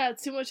says. Yeah,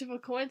 it's too much of a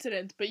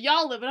coincidence, but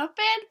y'all live in a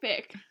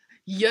fanfic.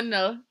 You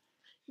know.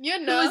 Who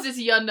is this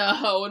you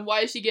know, and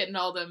why is she getting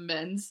all them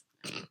men's?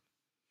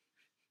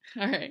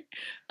 Alright.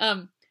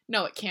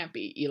 No, it can't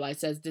be, Eli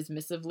says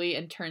dismissively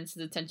and turns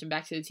his attention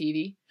back to the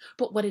TV.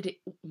 But what it is...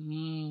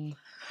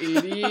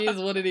 it is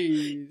what it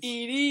is. It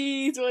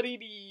is what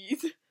it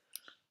is.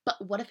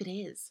 But what if it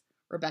is?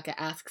 Rebecca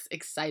asks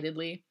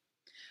excitedly.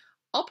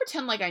 I'll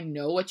pretend like I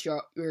know what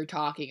you're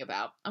talking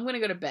about. I'm gonna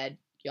go to bed,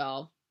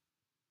 y'all.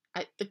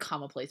 The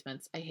comma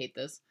placements. I hate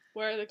this.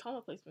 Where are the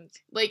comma placements?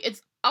 Like,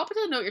 I'll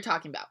pretend to know what you're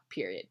talking about,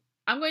 period.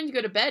 I'm going to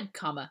go to bed,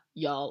 comma,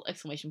 y'all,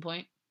 exclamation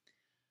point.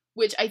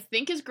 Which I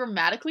think is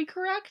grammatically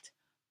correct,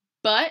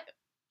 but...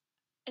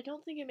 I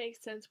don't think it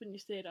makes sense when you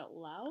say it out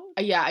loud.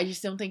 Yeah, I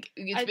just don't think...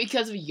 It's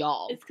because of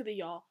y'all. It's because of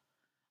y'all.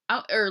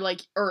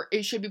 Or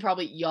it should be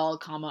probably y'all,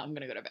 comma, I'm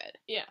gonna go to bed.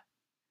 Yeah.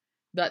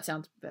 That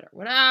sounds better.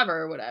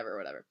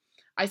 Whatever.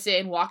 I say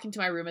and walk into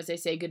my room as they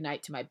say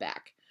goodnight to my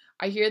back.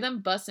 I hear them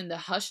burst into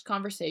hushed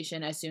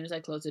conversation as soon as I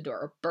close the door.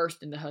 Or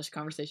burst into hushed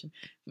conversation.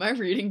 My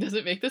reading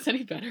doesn't make this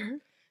any better.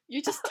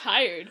 You're just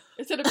tired.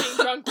 Instead of being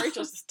drunk,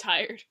 Rachel's just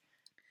tired.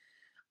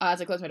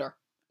 As I close my door.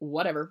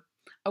 Whatever.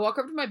 I walk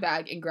over to my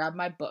bag and grab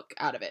my book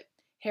out of it.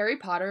 Harry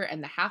Potter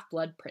and the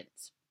Half-Blood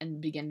Prince. And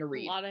begin to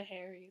read. A lot of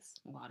Harrys.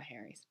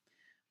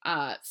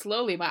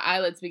 Slowly, my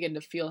eyelids begin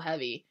to feel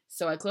heavy.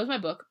 So I close my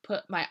book,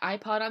 put my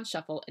iPod on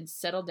shuffle, and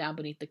settle down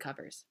beneath the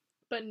covers.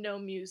 But no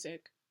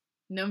music.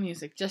 No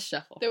music, just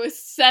shuffle. There was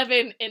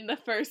 7 in the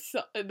first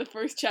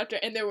chapter,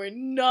 and there were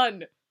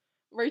none.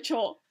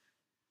 Rachel.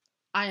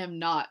 I am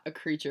not a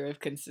creature of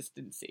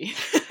consistency.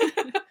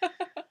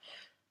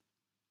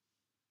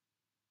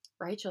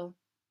 Rachel,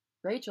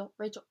 wake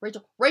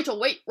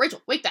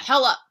the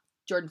hell up!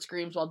 Jordan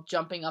screams while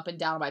jumping up and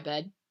down my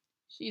bed.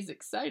 She's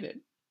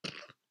excited.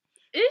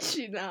 Is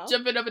she now?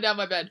 Jumping up and down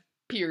my bed.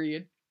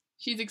 Period.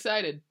 She's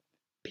excited.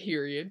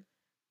 Period.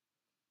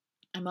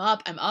 I'm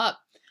up.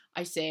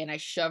 I say, and I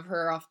shove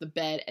her off the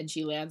bed, and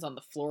she lands on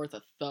the floor with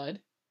a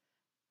thud.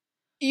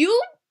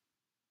 You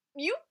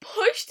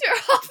pushed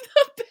her off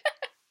the bed,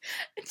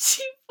 and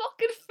she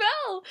fucking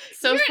fell.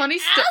 So you're funny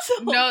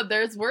no,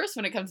 there's worse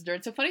when it comes to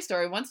Jordan. So funny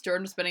story. Once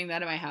Jordan was spending the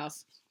night at my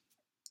house.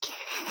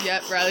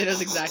 Yep, Riley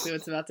knows exactly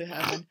what's about to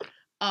happen.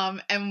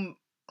 And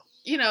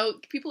you know,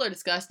 people are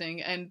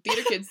disgusting, and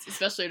theater kids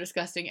especially are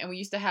disgusting. And we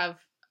used to have,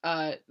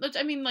 which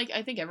I mean, like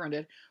I think everyone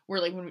did, where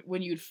like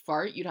when you'd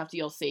fart, you'd have to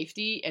yell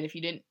safety, and if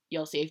you didn't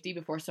yell safety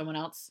before someone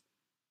else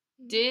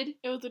did,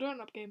 it was the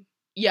doorknob game.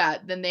 Yeah,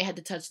 then they had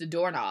to touch the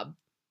doorknob,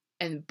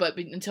 but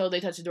until they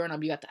touched the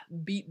doorknob, you got to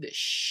beat the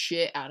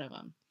shit out of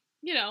them.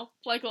 You know,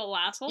 like little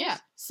assholes. Yeah.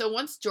 So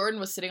once Jordan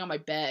was sitting on my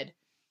bed,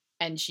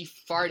 and she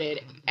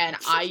farted, and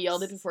I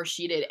yelled it before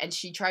she did, and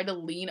she tried to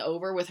lean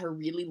over with her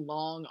really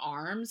long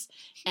arms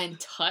and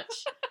touch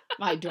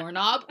my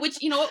doorknob,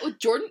 which, you know what, with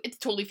Jordan, it's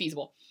totally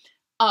feasible.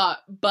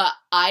 But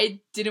I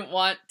didn't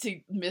want to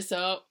miss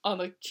out on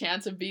the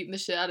chance of beating the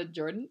shit out of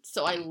Jordan,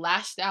 so I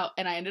lashed out,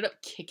 and I ended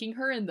up kicking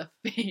her in the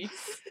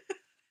face.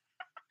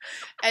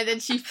 And then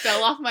she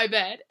fell off my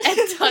bed and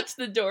touched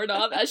the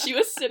doorknob as she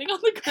was sitting on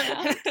the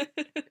ground.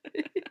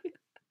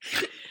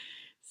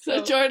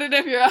 So Jordan,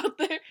 if you're out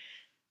there,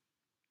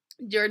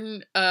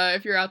 Jordan,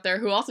 if you're out there,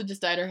 who also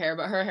just dyed her hair,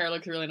 but her hair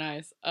looks really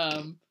nice.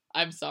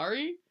 I'm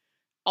sorry.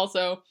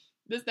 Also,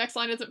 this next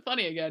line isn't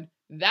funny again.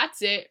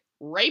 That's it.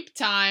 Rape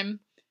time.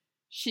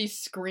 She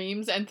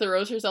screams and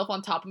throws herself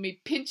on top of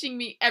me, pinching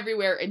me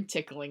everywhere and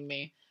tickling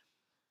me.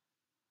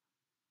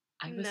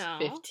 I was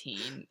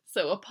 15,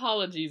 so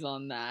apologies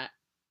on that.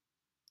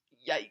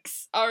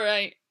 Yikes.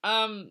 Alright,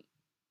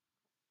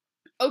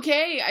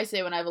 okay, I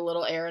say when I have a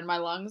little air in my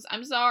lungs.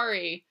 I'm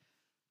sorry.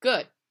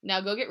 Good.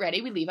 Now go get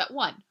ready. We leave at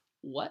 1.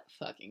 What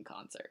fucking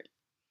concert?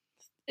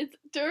 It's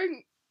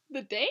during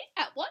the day?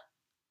 At what?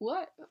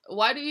 What?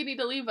 Why do you need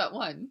to leave at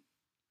 1?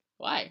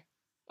 Why?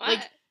 What?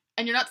 Like,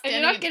 and you're not standing.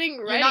 And you're not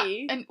getting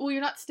ready.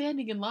 You're not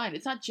standing in line.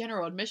 It's not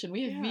general admission.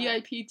 We have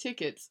VIP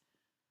tickets.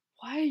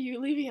 Why are you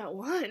leaving at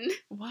 1?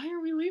 Why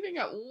are we leaving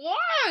at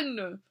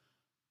 1?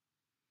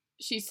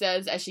 She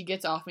says as she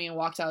gets off me and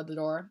walks out the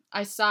door.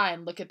 I sigh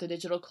and look at the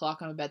digital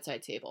clock on the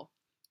bedside table.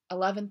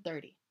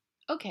 11:30.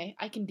 Okay,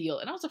 I can deal.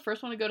 And I was the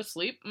first one to go to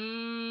sleep.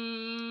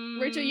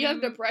 Rachel, you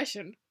have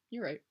depression.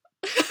 You're right.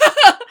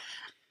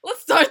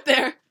 Let's start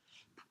there.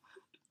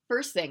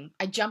 First thing,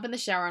 I jump in the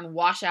shower and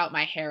wash out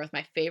my hair with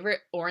my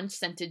favorite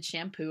orange-scented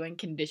shampoo and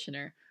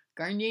conditioner.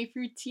 Garnier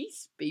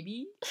Fructis,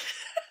 baby.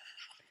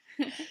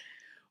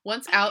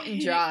 Once out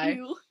and dry,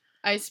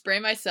 I spray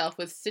myself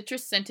with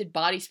citrus-scented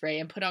body spray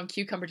and put on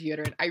cucumber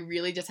deodorant. I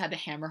really just had to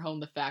hammer home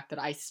the fact that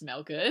I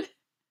smell good.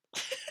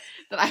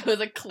 That I was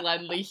a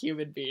cleanly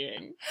human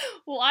being.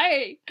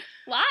 Why?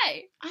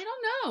 I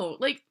don't know.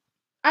 Like,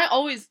 I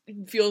always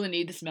feel the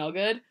need to smell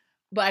good,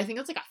 but I think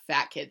that's like a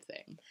fat kid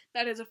thing.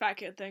 That is a fat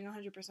kid thing,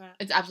 100%.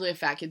 It's absolutely a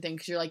fat kid thing,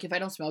 because you're like, if I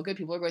don't smell good,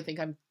 people are going to think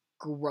I'm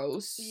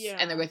gross. Yeah.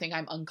 And they're going to think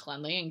I'm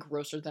uncleanly and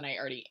grosser than I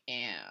already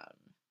am.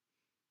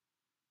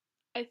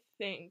 I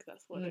think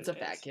that's what it's a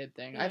fat kid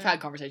thing. Yeah. I've had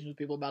conversations with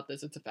people about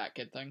this. It's a fat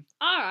kid thing.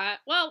 Alright,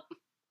 well.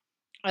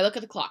 I look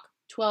at the clock.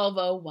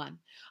 12:01.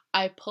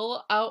 I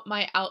pull out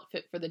my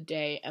outfit for the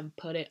day and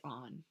put it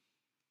on.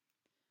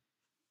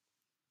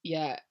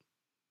 Yeah.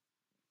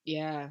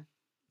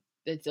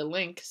 It's a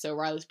link, so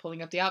Riley's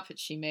pulling up the outfit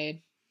she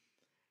made.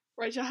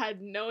 Rachel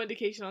had no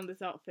indication on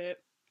this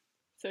outfit,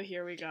 so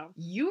here we go.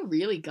 You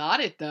really got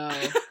it, though.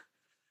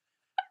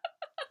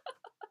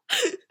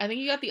 I think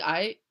you got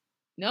the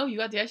No, you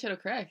got the eyeshadow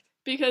correct.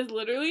 Because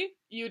literally,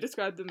 you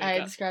described the makeup. I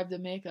described the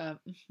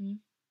makeup. Mm-hmm.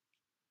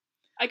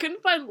 I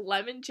couldn't find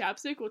lemon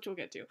chapstick, which we'll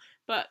get to,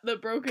 but the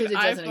broken iPhone.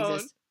 Because it doesn't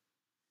exist.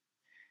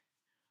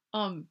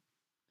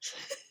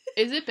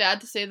 Is it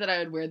bad to say that I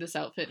would wear this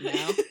outfit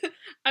now?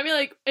 I mean,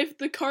 like, if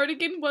the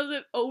cardigan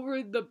wasn't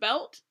over the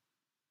belt.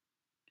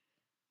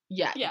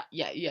 Yeah.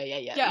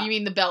 You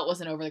mean the belt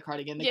wasn't over the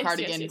cardigan. The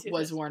cardigan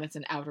was worn as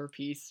an outer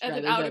piece. As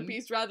an outer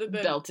piece rather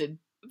than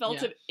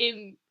belted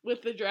in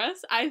with the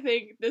dress. I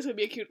think this would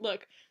be a cute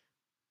look.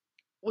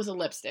 Was a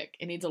lipstick.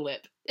 It needs a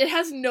lip. It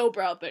has no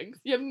brow things.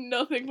 You have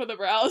nothing for the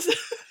brows.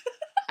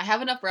 I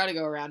have enough brow to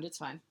go around. It's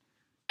fine.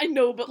 I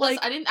know, but plus,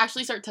 I didn't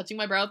actually start touching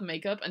my brow with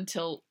makeup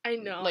until I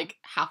know, like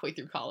halfway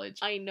through college.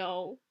 I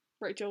know,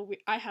 Rachel.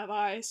 I have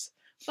eyes,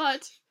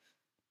 but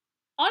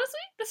honestly,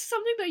 this is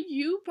something that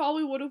you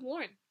probably would have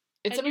worn.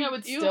 It's something I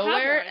would still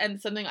wear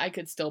and something I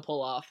could still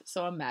pull off.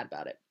 So I'm mad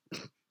about it.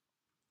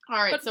 All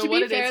right. But so to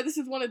what be fair, this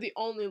is one of the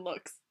only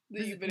looks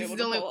that you've been able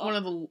to pull off. This is only one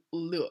of the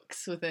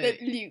looks with an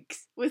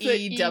Lukes with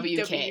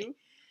EWK.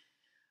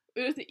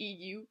 With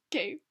the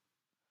EUK.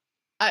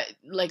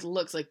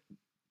 Looks like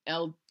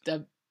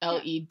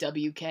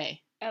LEWK.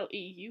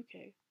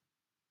 LEUK.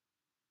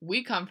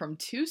 We come from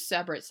two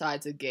separate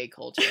sides of gay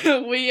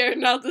culture. We are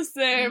not the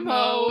same,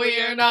 ho.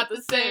 We are not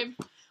the same.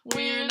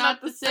 We're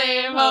not the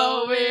same,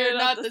 ho. We're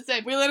not the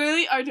same. We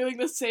literally are doing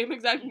the same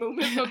exact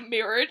movement, but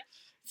mirrored.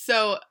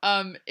 So,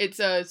 it's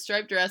a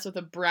striped dress with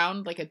a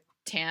brown, like a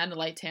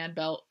light tan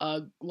belt,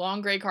 a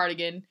long gray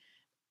cardigan,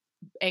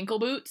 ankle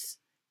boots,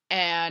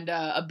 and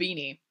a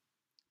beanie.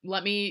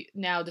 Let me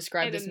now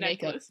describe this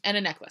makeup. And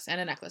a necklace.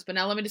 But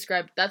now let me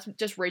describe, that's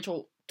just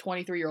Rachel,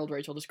 23-year-old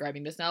Rachel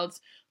describing this. Now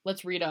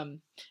let's read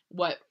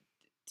what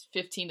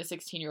 15 to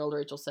 16-year-old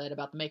Rachel said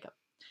about the makeup.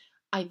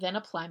 I then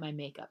apply my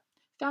makeup.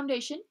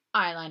 Foundation,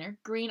 eyeliner,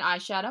 green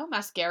eyeshadow,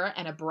 mascara,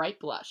 and a bright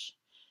blush.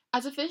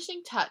 As a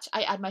finishing touch,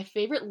 I add my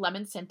favorite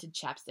lemon-scented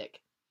chapstick.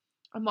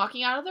 I'm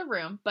walking out of the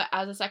room, but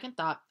as a second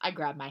thought, I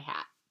grab my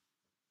hat.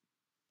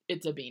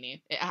 It's a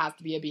beanie. It has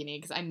to be a beanie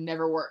because I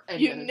never wore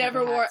any You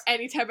never wore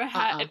any type of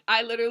hat, and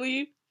I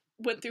literally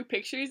went through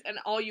pictures, and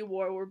all you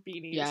wore were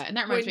beanies. Yeah, and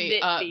that reminds me,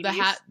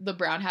 the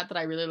brown hat that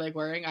I really like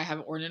wearing, I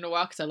haven't worn in a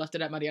while because I left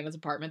it at Mariana's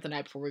apartment the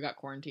night before we got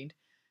quarantined.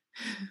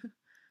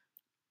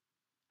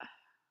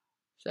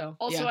 So,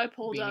 also, I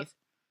pulled up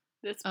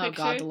this picture. Oh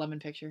god, the lemon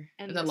picture.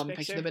 And the lemon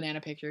picture, the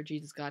banana picture.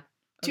 Jesus God.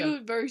 Okay.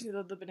 2 versions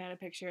of the banana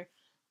picture.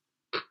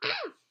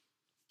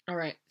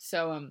 Alright,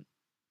 so,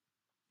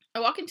 I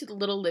walk into the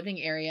little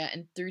living area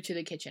and through to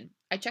the kitchen.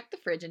 I check the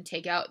fridge and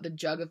take out the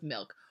jug of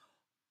milk.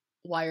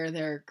 Why are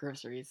there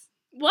groceries?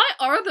 Why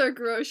are there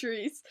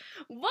groceries?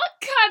 What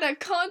kind of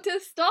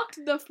contest stocked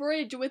the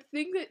fridge with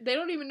things that they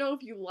don't even know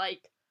if you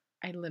like?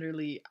 I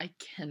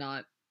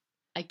cannot.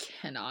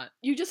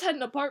 You just had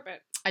an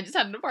apartment. I just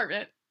had an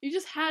apartment. You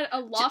just had a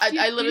lofty...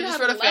 I literally just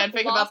wrote a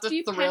fanfic about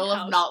the thrill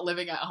of not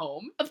living at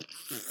home.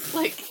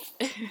 Like...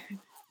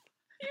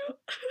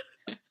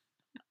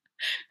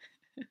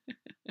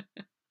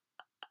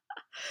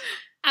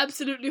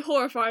 Absolutely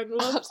horrifying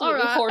love.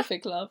 Absolutely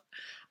horrific love.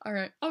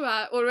 Alright.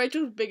 Well,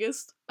 Rachel's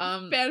biggest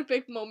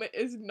fanfic moment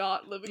is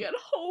not living at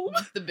home.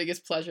 The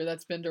biggest pleasure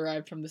that's been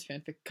derived from this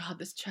fanfic. God,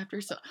 this chapter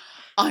is so...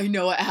 I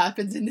know what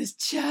happens in this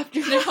chapter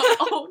now.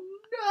 Oh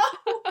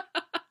no!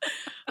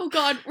 Oh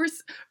god, we're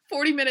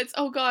 40 minutes.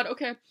 Oh god,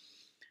 okay.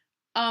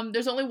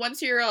 There's only one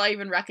cereal I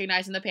even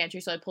recognize in the pantry,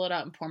 so I pull it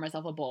out and pour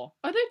myself a bowl.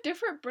 Are there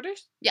different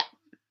British? Yeah.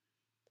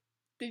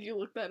 Did you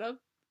look that up?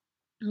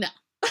 No.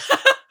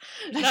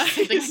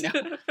 Nice. No.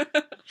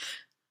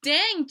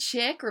 Dang,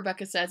 chick,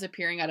 Rebecca says,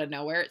 appearing out of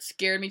nowhere. It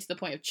scared me to the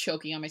point of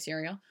choking on my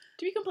cereal.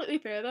 To be completely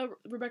fair, though,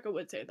 Rebecca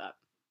would say that.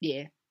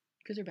 Yeah,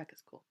 because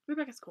Rebecca's cool.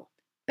 Rebecca's cool.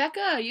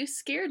 Becca, you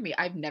scared me.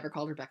 I've never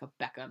called Rebecca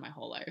Becca in my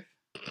whole life.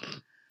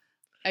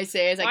 I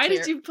say as I Why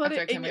did you put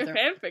it in your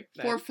fanfic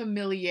then? For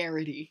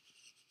familiarity.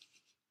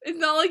 It's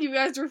not like you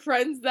guys were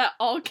friends that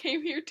all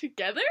came here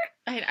together?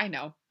 I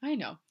know.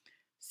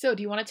 So,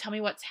 do you want to tell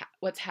me what's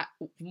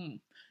happening,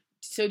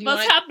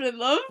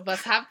 love?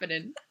 What's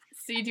happening?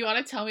 See, do you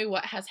want to tell me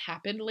what has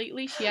happened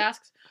lately? She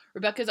asks.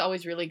 Rebecca's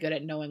always really good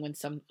at knowing when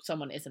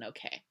someone isn't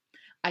okay.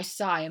 I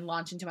sigh and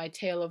launch into my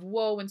tale of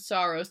woe and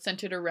sorrow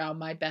centered around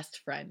my best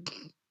friend.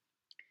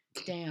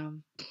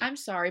 Damn. I'm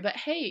sorry, but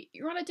hey,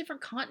 you're on a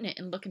different continent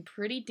and looking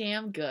pretty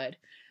damn good.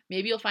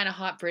 Maybe you'll find a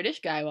hot British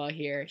guy while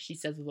here, she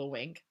says with a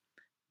wink.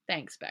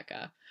 Thanks,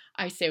 Becca,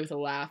 I say with a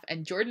laugh,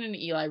 and Jordan and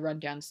Eli run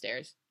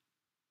downstairs.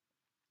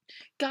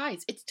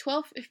 Guys, it's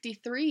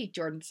 12:53,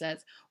 Jordan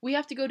says. We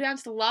have to go down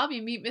to the lobby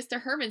and meet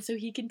Mr. Herman so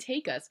he can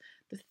take us.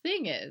 The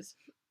thing is,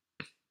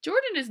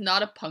 Jordan is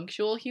not a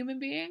punctual human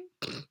being.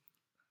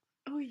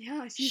 Oh,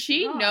 yeah.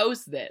 She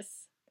knows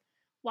this.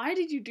 Why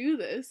did you do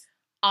this?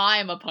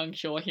 I'm a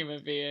punctual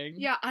human being.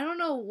 Yeah, I don't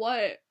know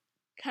what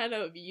kind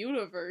of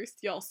universe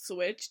y'all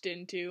switched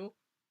into.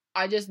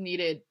 I just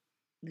needed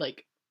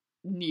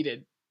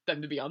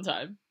them to be on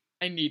time.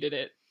 I needed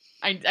it.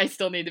 I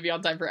still need to be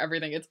on time for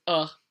everything. It's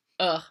ugh.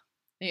 I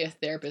need a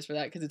therapist for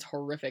that because it's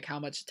horrific how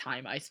much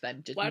time I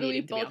spend just needing to be on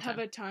time. Why do we both have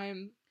a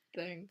time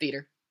thing?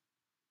 Theater.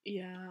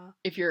 Yeah.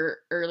 If you're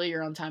early,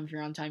 you're on time. If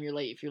you're on time, you're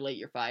late. If you're late,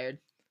 you're fired.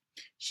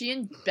 She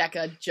and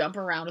Becca jump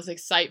around with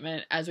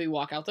excitement as we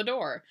walk out the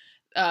door.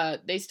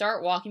 They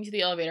start walking to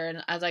the elevator,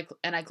 and as I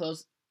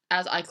close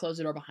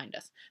the door behind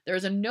us, there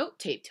is a note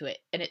taped to it,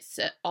 and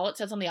all it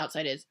says on the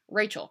outside is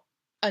Rachel.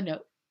 A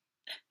note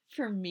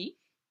for me.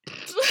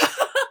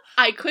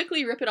 I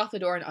quickly rip it off the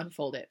door and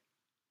unfold it.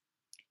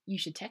 You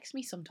should text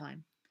me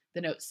sometime,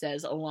 the note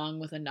says, along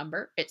with a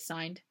number. It's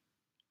signed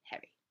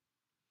Harry.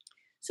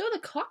 So the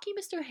cocky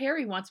Mr.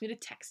 Harry wants me to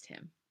text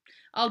him.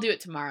 I'll do it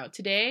tomorrow.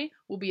 Today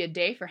will be a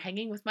day for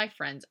hanging with my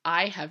friends.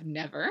 I have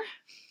never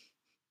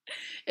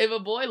If a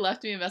boy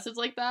left me a message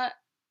like that,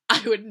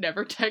 I would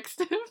never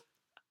text him.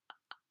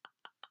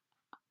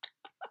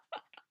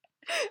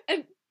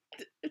 And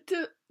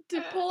to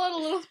pull out a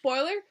little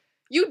spoiler,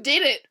 you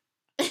did it.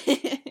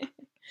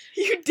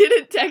 You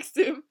didn't text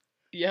him.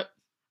 Yep.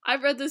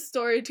 I've read this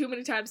story too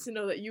many times to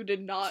know that you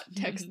did not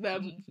text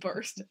them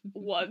first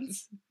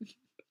once.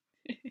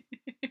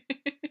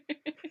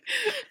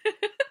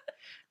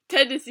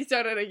 Tendency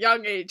start at a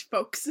young age,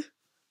 folks.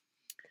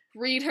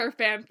 Read her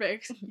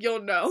fanfics.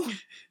 You'll know.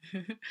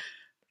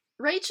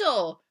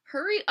 Rachel,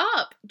 hurry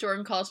up!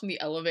 Jordan calls from the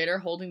elevator,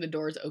 holding the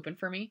doors open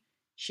for me.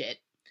 Shit.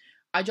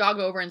 I jog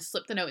over and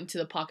slip the note into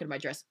the pocket of my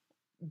dress.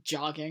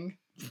 Jogging.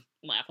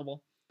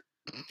 Laughable.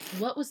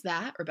 What was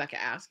that?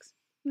 Rebecca asks.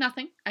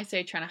 Nothing, I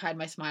say, trying to hide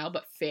my smile,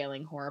 but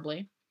failing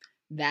horribly.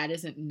 That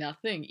isn't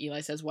nothing,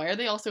 Eli says. Why are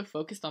they all so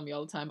focused on me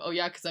all the time? Oh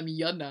yeah, because I'm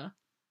Yuna.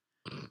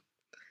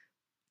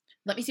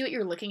 Let me see what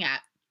you're looking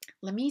at.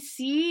 Let me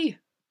see.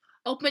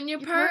 Open your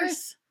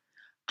purse.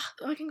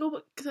 I can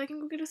go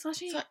get a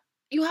slushie. So,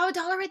 you have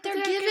 $1 right there.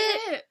 Give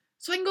it.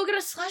 So I can go get a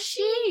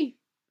slushie.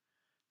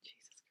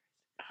 Jesus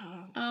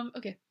Christ.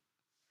 Okay.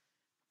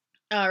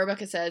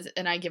 Rebecca says,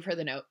 and I give her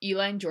the note.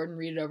 Eli and Jordan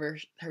read it over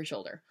her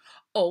shoulder.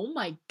 Oh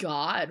my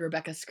god,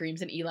 Rebecca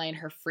screams, and Eli and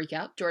her freak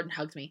out. Jordan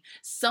hugs me.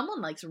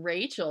 Someone likes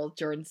Rachel,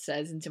 Jordan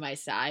says into my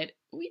side.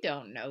 We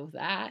don't know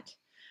that.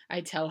 I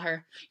tell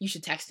her, you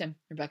should text him,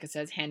 Rebecca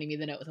says, handing me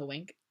the note with a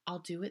wink. I'll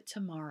do it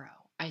tomorrow,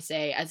 I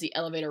say, as the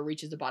elevator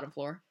reaches the bottom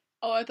floor.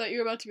 Oh, I thought you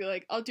were about to be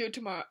like, I'll do it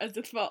tomorrow, as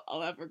if I'm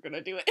never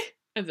gonna do it.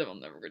 As if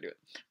I'm never gonna do it.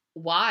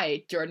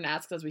 Why? Jordan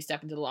asks as we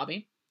step into the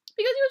lobby.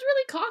 Because he was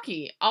really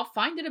cocky. I'll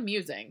find it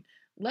amusing.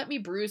 Let me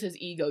bruise his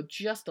ego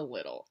just a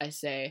little, I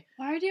say.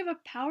 Why do you have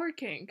a power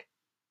kink?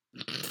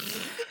 I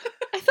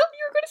thought you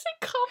were going to say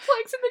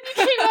complex and then you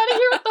came out of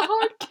here with the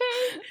hard K.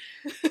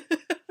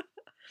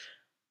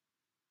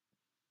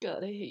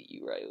 God, I hate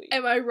you, Riley.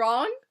 Am I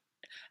wrong?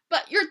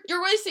 But you're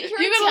going to sit here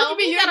and tell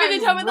me you're going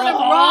to tell me that I'm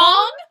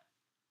wrong?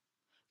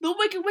 The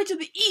Wicked Witch of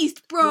the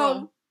East,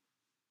 bro.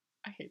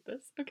 I hate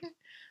this. Okay.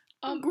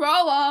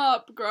 Grow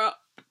up.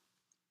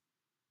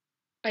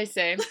 I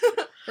say.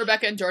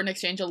 Rebecca and Jordan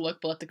exchange a look,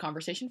 but let the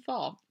conversation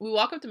fall. We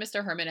walk up to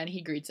Mr. Herman and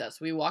he greets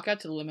us. We walk out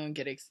to the limo and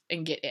get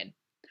in.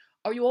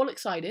 Are you all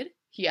excited?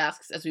 He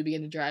asks as we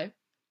begin to drive.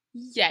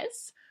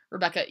 Yes.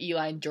 Rebecca,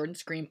 Eli, and Jordan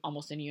scream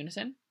almost in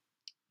unison.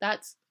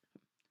 That's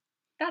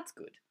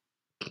good,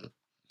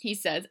 he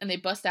says, and they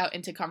bust out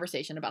into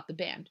conversation about the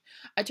band.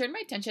 I turn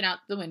my attention out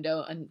the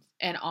window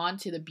and on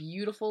to the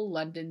beautiful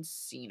London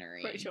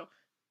scenery.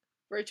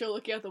 Rachel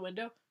looking out the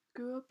window.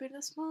 Grew up in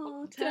a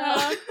small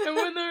town, and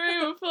when the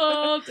rain would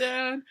fall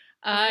down,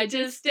 I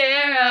just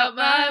stare out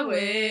my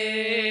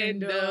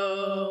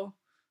window.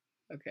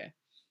 Okay.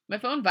 My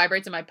phone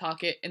vibrates in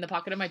the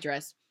pocket of my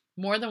dress.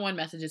 More than one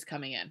message is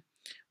coming in.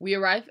 We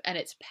arrive and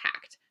it's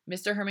packed.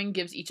 Mr. Herman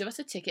gives each of us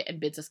a ticket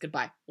and bids us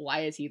goodbye.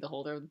 Why is he the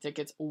holder of the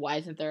tickets? Why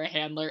isn't there a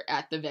handler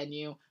at the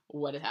venue?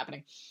 What is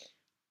happening?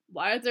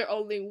 Why is there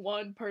only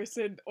one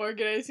person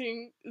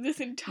organizing this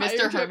entire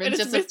Mr. trip? Herman's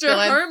just a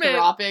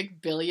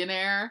philanthropic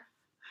billionaire.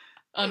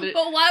 But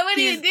why would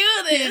he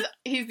do this?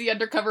 He's the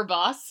undercover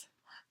boss.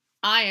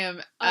 I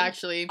am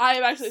actually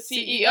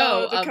CEO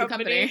of the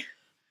company.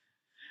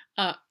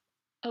 Oh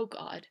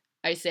god,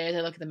 I say as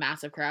I look at the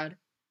massive crowd.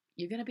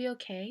 You gonna be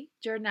okay?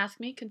 Jordan asked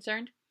me,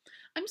 concerned.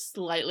 I'm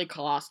slightly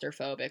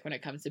claustrophobic when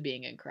it comes to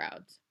being in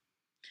crowds.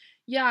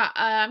 Yeah,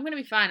 I'm gonna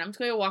be fine. I'm just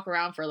gonna walk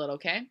around for a little,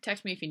 okay?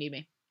 Text me if you need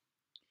me.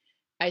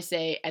 I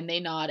say, and they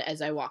nod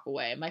as I walk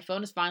away. My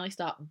phone has finally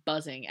stopped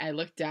buzzing. I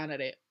look down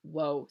at it.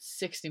 Whoa,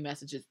 60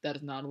 messages. That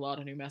is not a lot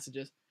of new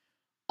messages.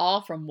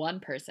 All from one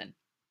person.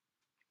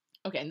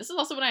 Okay, and this is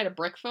also when I had a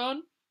brick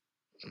phone.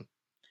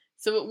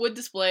 So it would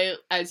display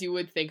as you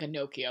would think a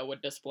Nokia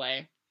would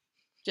display.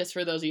 Just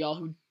for those of y'all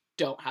who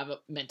don't have a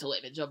mental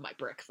image of my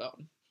brick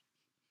phone.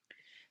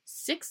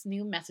 6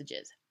 new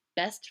messages.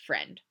 Best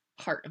friend.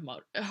 Heart.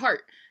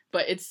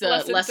 But it's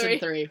less than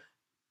 3.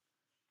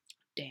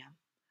 Damn.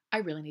 I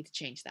really need to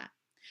change that.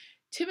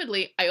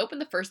 Timidly, I open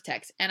the first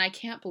text, and I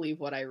can't believe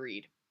what I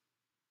read.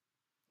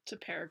 It's a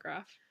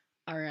paragraph.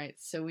 Alright,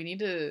 so we need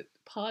to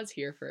pause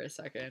here for a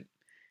second.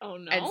 Oh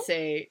no. And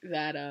say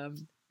that,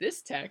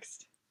 this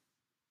text,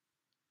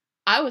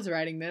 I was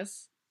writing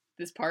this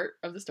part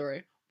of the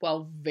story,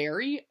 while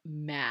very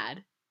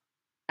mad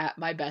at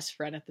my best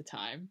friend at the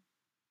time.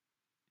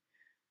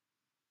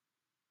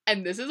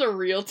 And this is a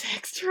real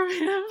text from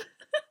him.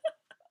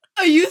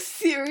 Are you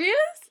serious?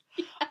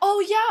 Yeah.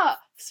 Oh yeah.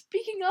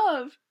 Speaking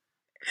of,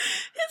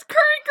 his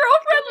current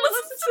girlfriend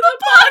listens to the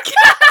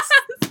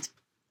podcast.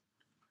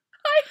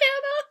 Hi,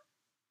 Hannah.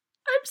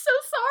 I'm so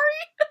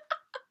sorry.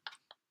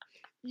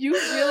 You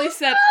really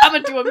said I'm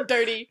gonna do him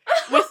dirty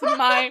with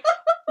my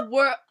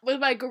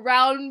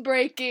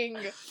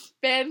groundbreaking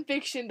fan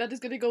fiction that is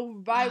gonna go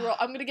viral.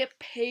 I'm gonna get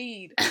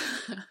paid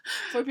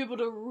for people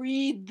to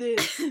read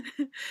this.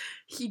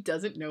 He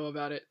doesn't know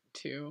about it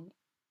too.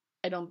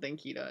 I don't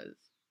think he does.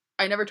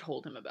 I never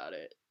told him about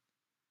it.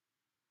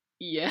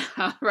 Yeah,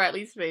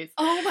 Riley's face.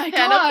 Oh my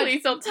god. Hannah,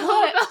 please don't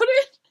tell him about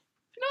it.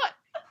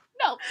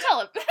 No.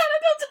 Tell him. Hannah,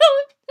 don't tell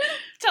him.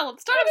 Tell him.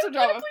 Start up some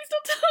drama. Please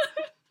don't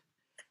tell him.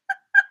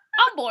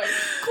 I'm bored.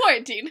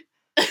 Quarantine.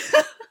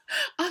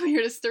 I'm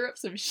here to stir up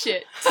some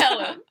shit. Tell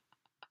him.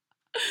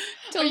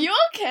 Are you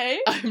okay?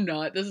 I'm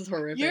not. This is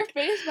horrific. Your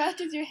face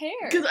matches your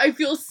hair. Because I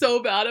feel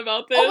so bad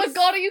about this. Oh my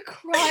god, are you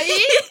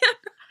crying?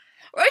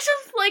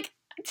 Rachel's like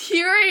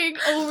tearing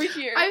over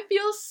here. I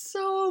feel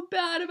so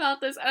bad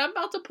about this. And I'm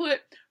about to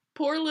put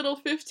poor little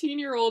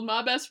 15-year-old,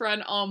 my best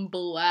friend, on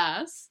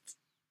blast.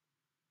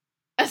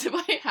 As if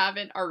I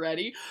haven't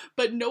already.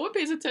 But no one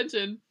pays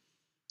attention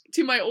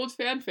to my old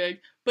fanfic.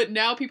 But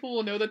now people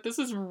will know that this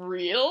is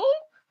real.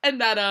 And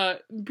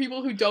that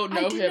people who don't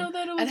know him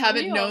and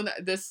haven't known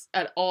this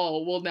at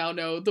all will now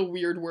know the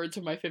weird words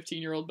of my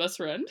 15-year-old best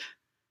friend.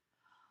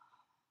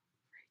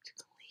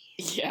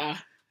 Yeah.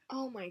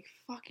 Oh my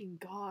fucking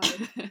god.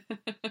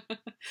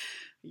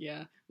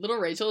 Yeah. Little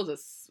Rachel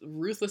is a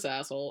ruthless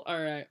asshole.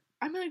 Alright.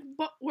 I'm like,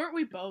 but weren't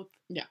we both?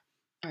 Yeah.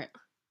 Alright.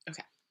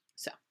 Okay.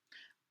 So.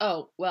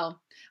 Oh,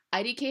 well,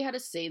 IDK had to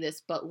say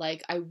this, but,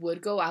 like, I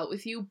would go out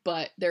with you,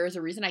 but there is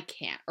a reason I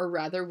can't, or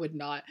rather would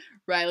not.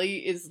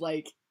 Riley is,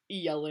 like,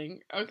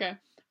 yelling. Okay.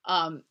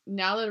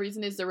 Now the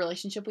reason is the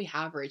relationship we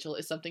have, Rachel,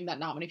 is something that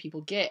not many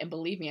people get, and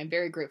believe me, I'm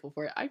very grateful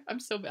for it. I'm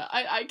so bad.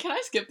 Can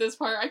I skip this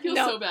part? I feel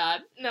so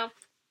bad. No.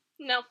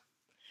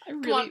 I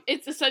really... Come on,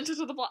 it's essential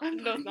to the plot. No,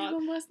 it's not.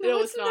 No,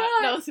 it's not.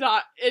 No, it's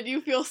not. And you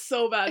feel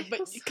so bad,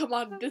 but come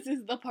on, this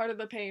is the part of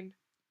the pain.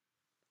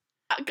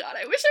 Oh, God,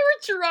 I wish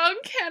I were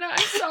drunk, Hannah.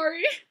 I'm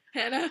sorry.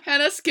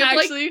 Hannah, skip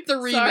actually, like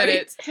 3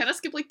 minutes. Hannah,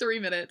 skip like 3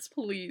 minutes,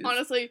 please.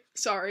 Honestly,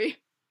 sorry.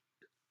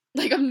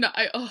 Like, I'm not...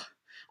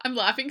 I'm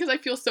laughing because I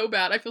feel so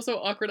bad. I feel so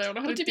awkward. I don't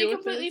know how to deal with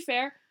this. To be completely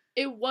fair,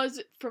 it was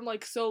from,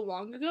 like, so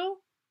long ago.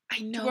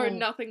 I know. To where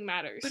nothing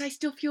matters. But I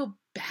still feel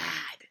bad.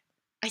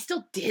 I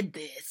still did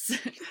this.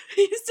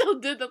 You still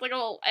did that like a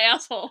little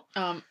asshole.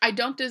 I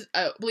don't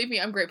believe me,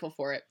 I'm grateful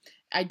for it.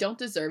 I don't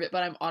deserve it,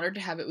 but I'm honored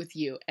to have it with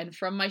you. And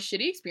from my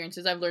shitty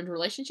experiences, I've learned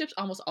relationships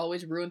almost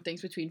always ruin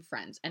things between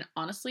friends. And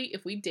honestly,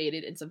 if we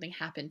dated and something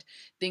happened,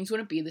 things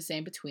wouldn't be the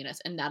same between us,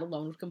 and that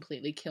alone would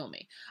completely kill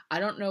me.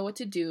 I don't know what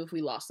to do if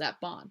we lost that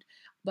bond.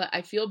 But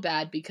I feel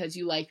bad because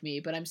you like me,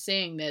 but I'm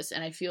saying this,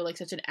 and I feel like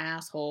such an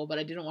asshole, but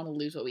I didn't want to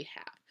lose what we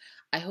have.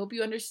 I hope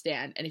you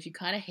understand, and if you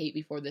kind of hate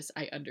me for this,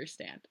 I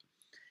understand.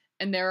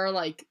 And there are,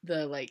 like,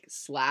 the, like,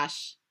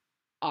 slash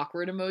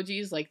awkward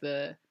emojis, like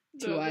the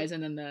two eyes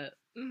and then the...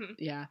 Mm-hmm.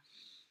 Yeah.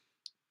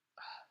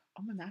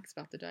 Oh, my Mac's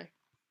about to die.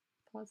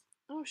 Pause.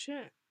 Oh,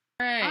 shit.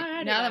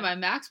 Alright, now that my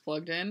Mac's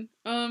plugged in,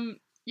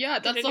 yeah,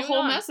 that's the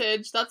whole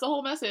message. That's the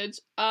whole message.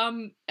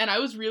 And I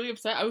was really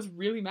upset. I was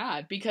really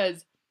mad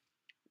because...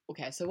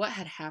 Okay, so what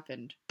had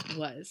happened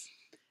was...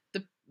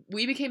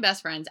 We became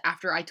best friends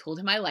after I told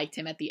him I liked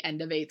him at the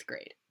end of 8th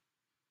grade.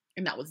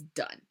 And that was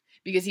done.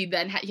 Because he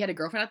had a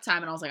girlfriend at the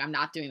time, and I was like, I'm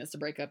not doing this to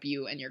break up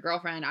you and your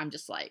girlfriend. I'm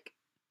just, like,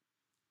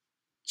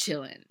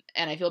 chilling.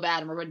 And I feel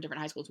bad, and we're going to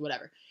different high schools,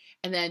 whatever.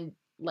 And then,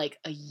 like,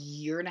 a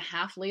year and a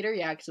half later,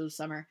 yeah, because it was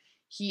summer,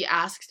 he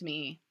asked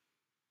me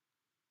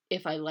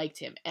if I liked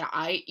him. And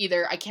I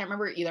can't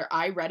remember, either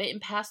I read it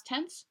in past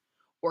tense,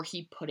 or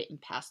he put it in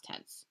past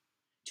tense.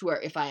 To where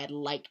if I had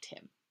liked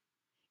him.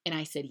 And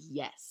I said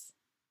yes.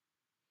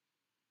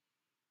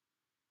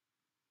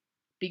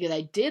 Because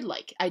I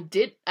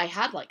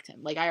had liked him.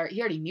 Like, he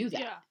already knew that.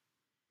 Yeah.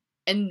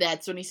 And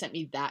that's when he sent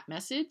me that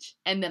message.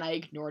 And then I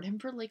ignored him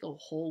for, like, a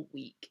whole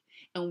week.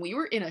 And we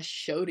were in a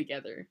show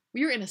together.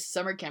 We were in a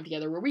summer camp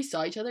together where we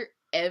saw each other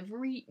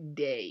every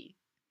day.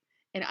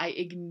 And I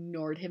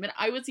ignored him. And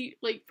I was the,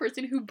 like,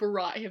 person who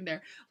brought him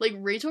there. Like,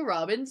 Rachel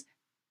Robbins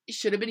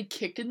should have been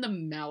kicked in the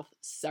mouth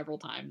several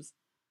times.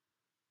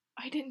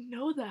 I didn't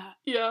know that.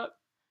 Yeah.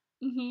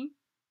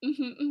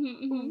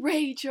 Mm-hmm.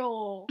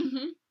 Rachel!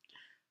 Mm-hmm.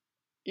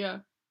 Yeah.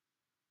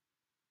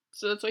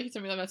 So that's why he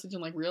sent me that message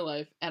in, like, real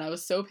life. And I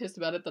was so pissed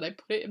about it that I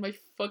put it in my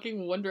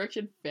fucking One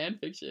Direction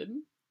fanfiction.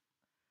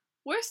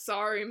 We're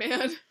sorry,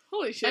 man.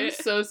 Holy shit. I'm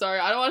so sorry.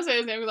 I don't want to say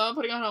his name because I'm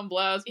putting him on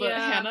blast, but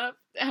yeah.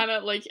 Hannah,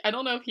 like, I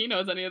don't know if he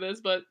knows any of this,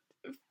 but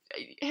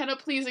Hannah,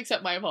 please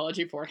accept my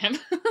apology for him.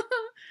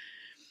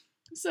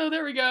 So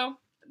there we go.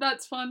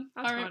 That's fun.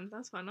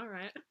 That's fun. All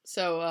right.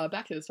 So,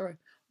 back to the story.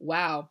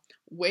 Wow.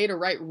 Way to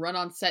write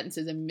run-on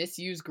sentences and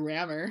misuse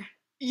grammar.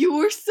 You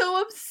were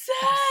so upset.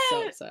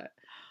 I was so upset.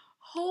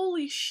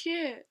 Holy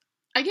shit.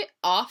 I get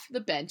off the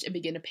bench and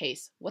begin to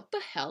pace. What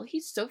the hell?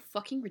 He's so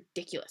fucking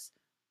ridiculous.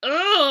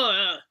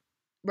 Ugh!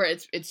 Where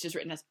it's just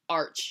written as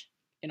Arch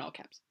in all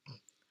caps.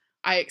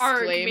 I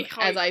exclaim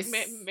as I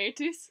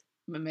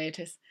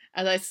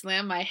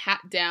slam my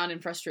hat down in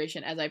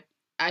frustration as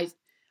I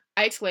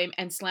exclaim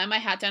and slam my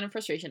hat down in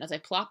frustration as I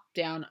plop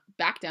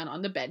back down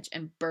on the bench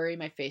and bury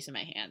my face in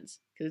my hands.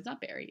 Because it's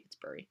not bury, it's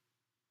bury.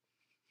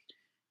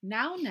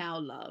 Now,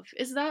 love,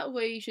 is that the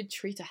way you should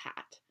treat a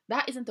hat?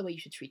 That isn't the way you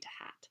should treat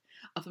a hat.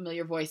 A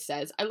familiar voice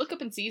says. I look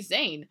up and see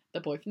Zane,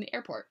 the boy from the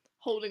airport.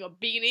 Holding a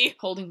beanie.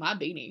 Holding my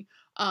beanie.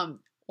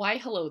 Why,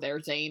 hello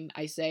there, Zane,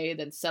 I say,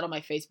 then settle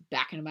my face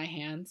back into my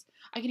hands.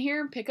 I can hear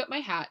him pick up my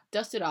hat,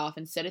 dust it off,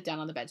 and set it down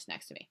on the bench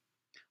next to me.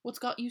 What's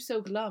got you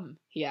so glum?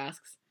 He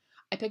asks.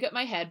 I pick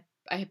my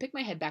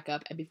head back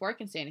up, and before I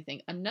can say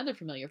anything, another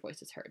familiar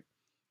voice is heard.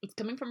 It's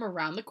coming from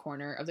around the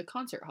corner of the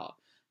concert hall.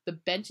 The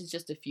bench is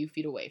just a few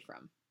feet away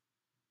from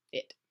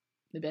it.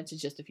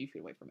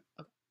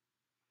 Okay.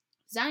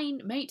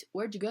 Zane, mate,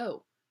 where'd you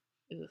go?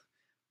 Ugh.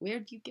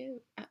 Where'd you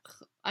go?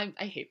 I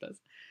hate this.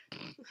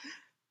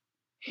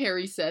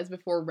 Harry says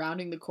before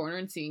rounding the corner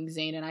and seeing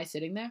Zane and I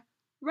sitting there.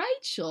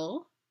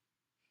 Rachel,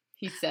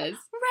 he says.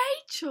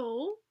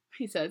 Rachel?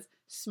 He says,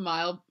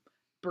 smile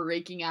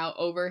breaking out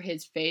over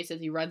his face as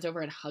he runs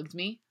over and hugs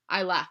me.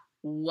 I laugh.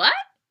 What?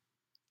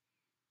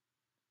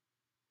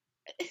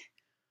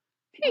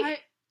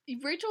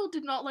 Rachel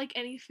did not like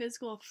any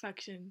physical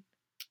affection.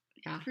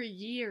 Yeah. For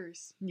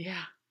years.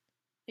 Yeah.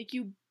 Like,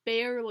 you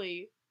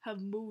barely have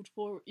moved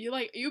forward.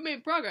 You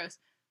made progress,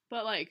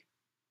 but, like...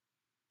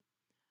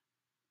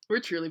 We're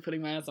truly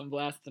putting my ass on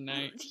blast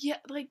tonight. Yeah,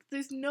 like,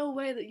 there's no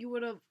way that you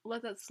would have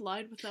let that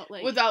slide without,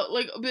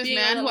 like... this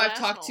man who I've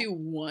talked to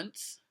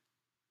once.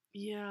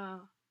 Yeah.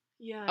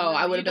 Yeah. Oh,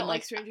 I would have been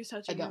like strangers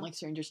touching I don't like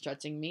strangers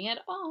touching me at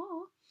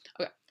all.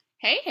 Okay.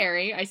 Hey,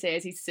 Harry, I say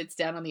as he sits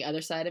down on the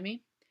other side of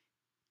me.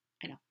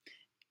 I know.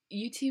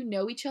 You two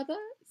know each other?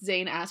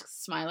 Zane asks,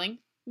 smiling.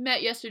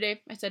 Met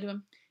yesterday, I said to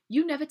him.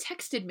 You never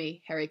texted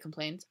me, Harry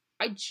complains.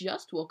 I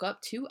just woke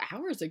up 2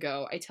 hours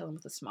ago, I tell him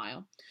with a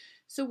smile.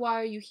 So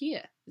why are you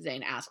here?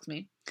 Zane asks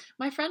me.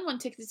 My friend won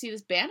tickets to see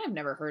this band I've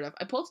never heard of.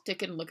 I pulled a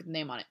ticket and look at the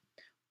name on it.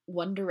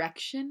 One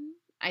Direction?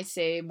 I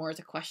say more as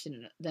a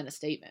question than a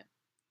statement.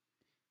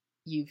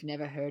 You've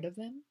never heard of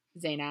them?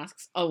 Zane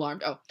asks,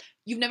 alarmed. Oh,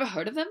 you've never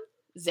heard of them?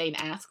 Zane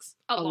asks,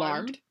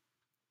 alarmed.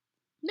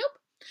 Nope.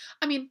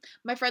 I mean,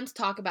 my friends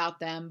talk about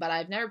them, but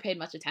I've never paid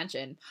much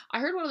attention. I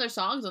heard one of their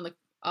songs in the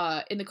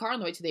car on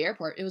the way to the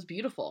airport. It was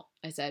beautiful,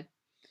 I said.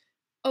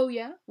 Oh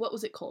yeah? What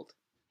was it called?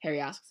 Harry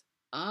asks.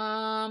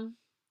 I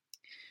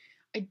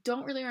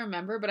don't really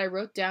remember, but I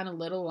wrote down a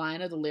little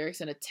line of the lyrics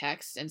in a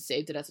text and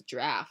saved it as a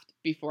draft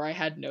before I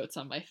had notes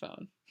on my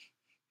phone.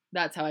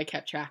 That's how I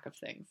kept track of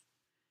things.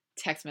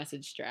 Text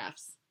message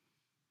drafts.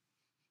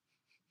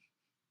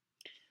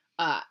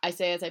 I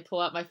say as I pull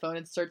out my phone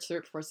and search through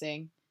it before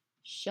saying,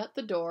 shut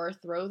the door,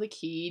 throw the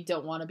key,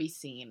 don't want to be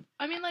seen.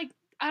 I mean, like,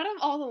 out of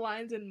all the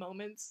lines and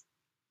moments,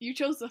 you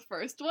chose the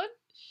first one?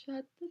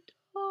 Shut the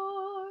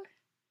door,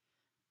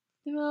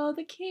 throw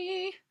the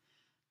key,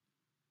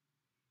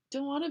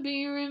 don't want to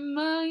be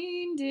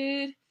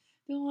reminded,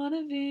 don't want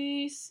to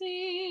be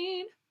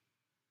seen,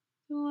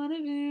 don't want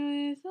to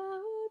be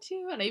without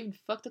you. And I even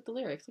fucked up the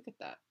lyrics, look at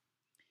that.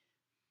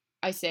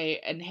 I say,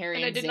 and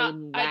Harry and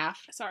Zane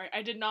laugh.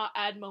 I did not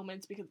add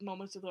moments because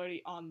moments was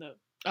already on the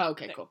Oh,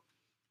 okay, thing. Cool.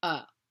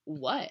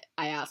 What?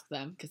 I ask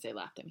them because they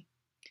laughed at me.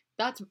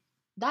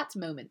 That's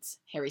moments,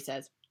 Harry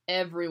says.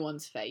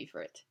 Everyone's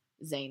favorite,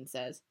 Zane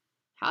says.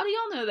 How do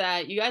y'all know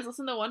that? You guys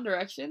listen to One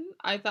Direction?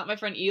 I thought my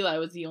friend Eli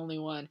was the only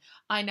one.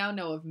 I now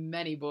know of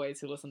many boys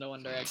who listen to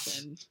One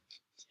Direction.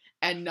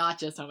 And not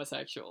just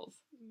homosexuals.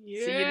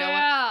 Yeah. So you know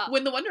what?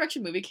 When the One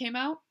Direction movie came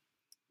out,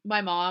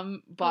 my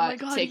mom bought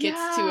tickets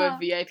to a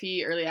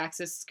VIP early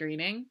access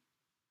screening.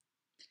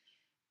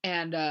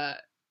 And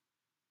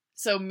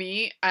so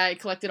I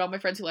collected all my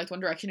friends who liked One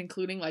Direction,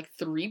 including like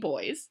 3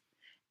 boys.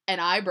 And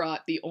I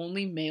brought the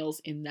only males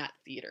in that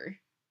theater.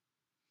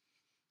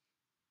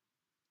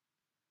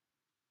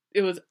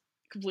 It was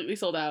completely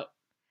sold out.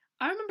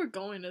 I remember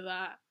going to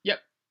that. Yep.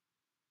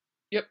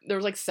 There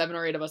was like 7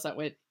 or 8 of us that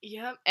went.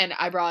 Yep. And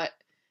I brought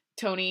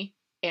Tony,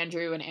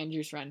 Andrew, and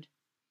Andrew's friend.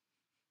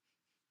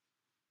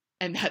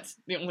 And that's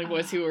the only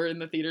boys who were in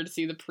the theater to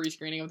see the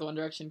pre-screening of the One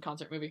Direction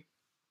concert movie.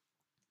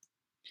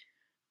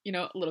 You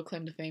know, a little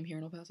claim to fame here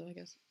in El Paso, I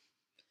guess.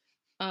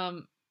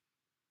 I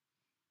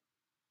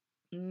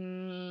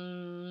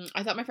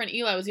thought my friend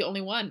Eli was the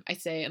only one, I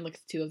say, and look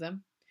at the 2 of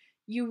them.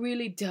 You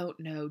really don't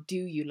know, do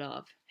you,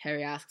 love?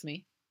 Harry asks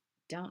me.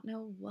 Don't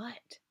know what?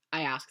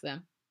 I ask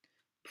them.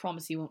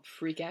 Promise you won't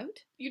freak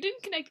out? You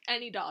didn't connect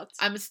any dots.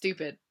 I'm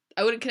stupid.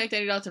 I wouldn't connect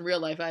any dots in real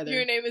life either.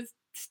 Your name is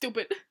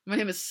stupid. My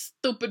name is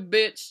stupid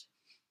bitch.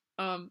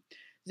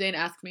 Zane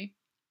asks me.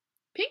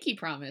 Pinky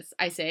promise,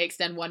 I say,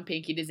 extend one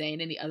pinky to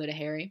Zane and the other to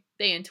Harry.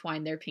 They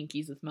entwine their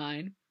pinkies with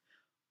mine.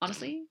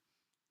 Honestly,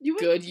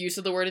 good use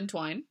of the word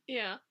entwine.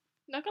 Yeah,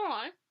 not gonna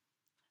lie.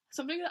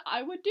 Something that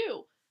I would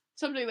do.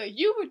 Something that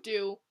you would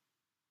do,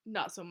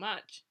 not so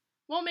much.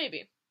 Well,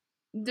 maybe.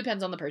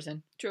 Depends on the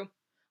person. True.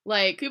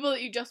 Like, people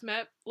that you just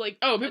met, like...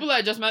 Oh, people that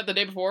I just met the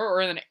day before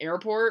or in an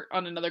airport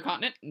on another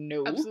continent?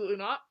 No. Absolutely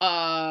not.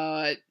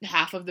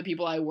 Half of the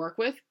people I work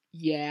with?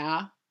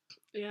 Yeah.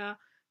 Yeah. It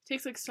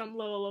takes, like, some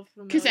level of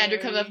familiarity. Cassandra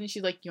comes up and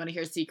she's like, you want to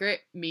hear a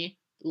secret? Me?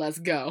 Let's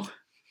go.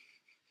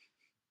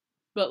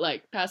 But,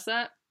 like, past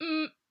that?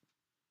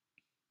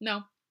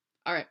 No.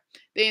 Alright.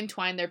 They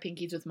entwine their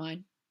pinkies with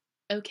mine.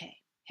 Okay.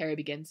 Harry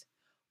begins.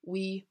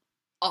 We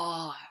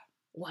are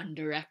One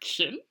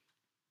Direction.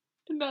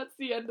 And that's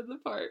the end of the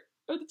part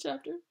of the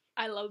chapter.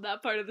 I love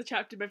that part of the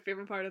chapter. My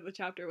favorite part of the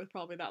chapter was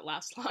probably that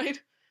last line.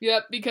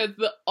 Yep, because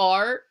the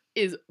R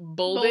is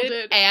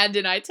bolded. And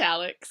in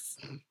italics.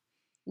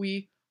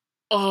 We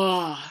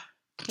are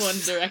One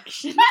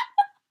Direction.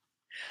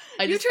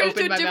 I just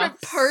opened my mouth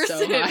person.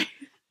 So high.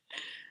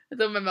 I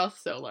opened my mouth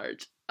so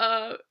large.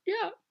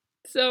 Yeah.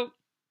 So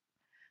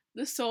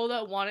the soul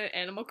that wanted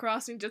Animal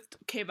Crossing just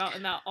came out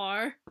in that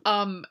R.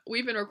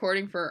 We've been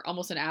recording for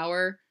almost an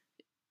hour.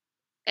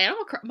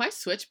 My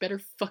Switch better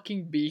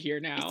fucking be here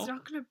now. It's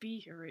not gonna be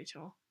here,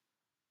 Rachel.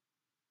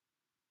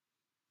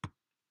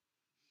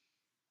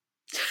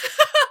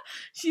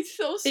 She's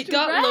so stressed. It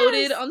got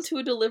loaded onto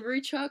a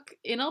delivery truck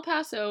in El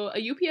Paso,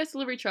 a UPS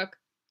delivery truck,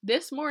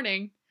 this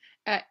morning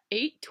at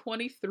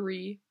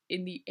 8:23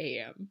 in the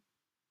a.m.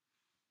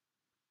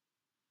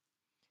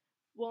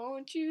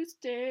 Won't you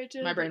stay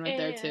till my brain went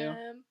the there too.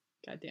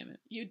 God damn it.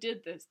 You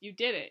did this. You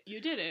did it. You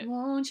did it.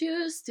 Won't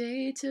you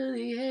stay till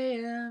the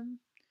a.m.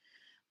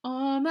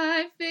 All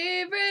my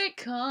favorite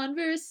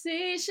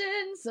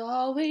conversations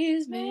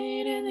always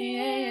made in the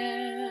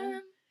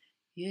a.m.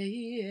 Yeah,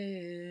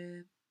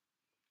 yeah.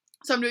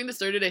 So I'm doing this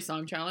 30-day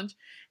song challenge,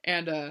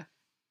 and I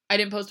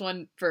didn't post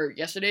one for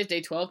yesterday's day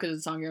 12 because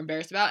it's a song you're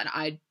embarrassed about, and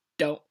I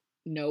don't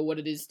know what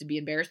it is to be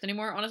embarrassed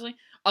anymore, honestly,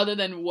 other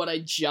than what I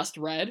just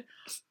read.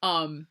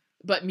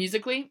 But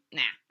musically,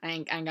 nah, I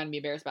ain't gonna be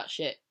embarrassed about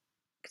shit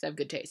because I have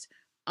good taste.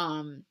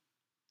 And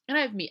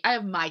I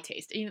have my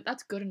taste. You know,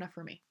 that's good enough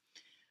for me.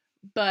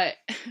 But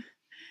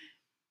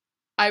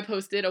I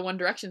posted a One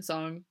Direction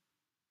song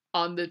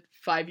on the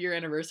 5-year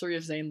anniversary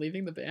of Zayn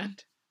leaving the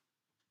band.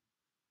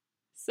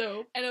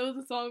 So, and it was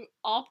a song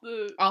off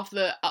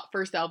the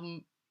first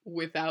album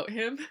without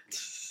him.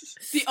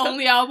 The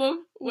only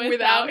album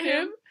without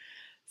him.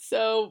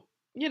 So,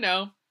 you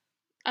know,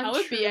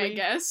 I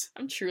guess.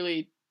 I'm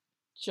truly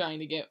trying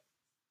to get,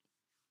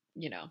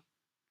 you know,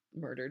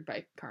 murdered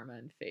by karma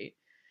and fate.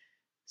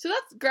 So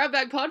that's Grab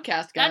Bag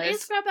Podcast, guys. That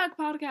is Grab Bag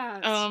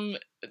Podcast.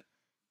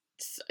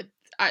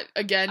 I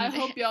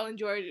hope y'all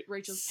enjoyed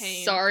Rachel's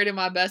pain. Sorry to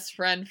my best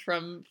friend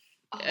from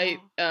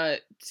 8th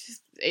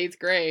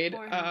grade.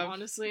 For him,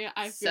 honestly,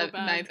 I feel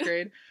bad. 9th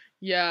grade.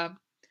 Yeah.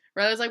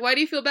 Riley's like, why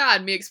do you feel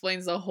bad? Me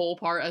explains the whole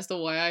part as to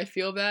why I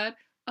feel bad.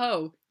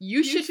 Oh,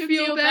 you should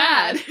feel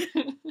bad.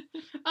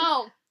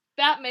 Oh,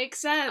 that makes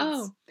sense.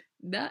 Oh,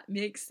 that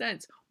makes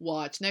sense.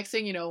 Watch. Next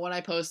thing you know, when I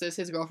post this,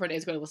 his girlfriend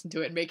is going to listen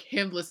to it and make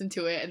him listen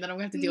to it, and then I'm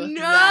going to have to deal with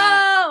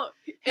that.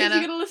 No! Is he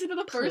going to listen to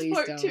the first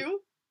part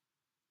too?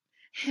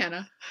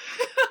 Hannah,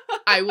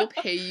 I will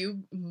pay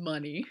you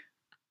money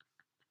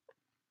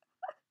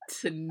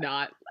to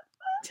not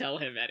tell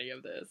him any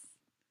of this.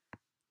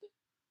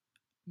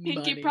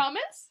 Pinky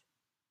promise?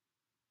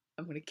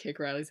 I'm gonna kick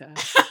Riley's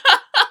ass.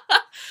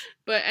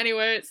 But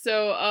anyway,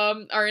 so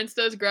our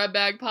Insta is Grab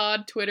Bag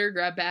Pod, Twitter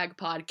Grab Bag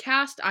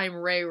Podcast. I'm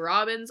Ray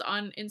Robbins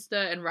on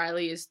Insta, and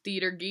Riley is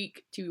Theater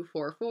Geek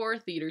 244.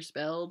 Theater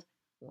spelled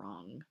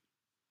wrong.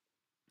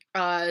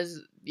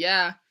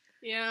 Yeah.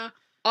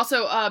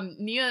 Also,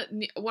 Nia,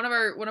 one of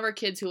our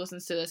kids who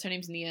listens to this, her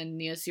name's Nia, and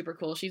Nia's super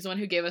cool. She's the one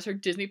who gave us her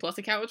Disney Plus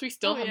account, which we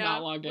still have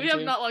not logged into. We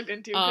have not logged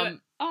into. I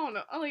don't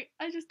know.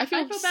 I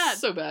feel bad.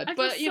 So bad.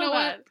 But you know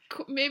what?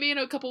 Maybe in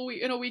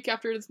a week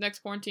after this next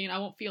quarantine, I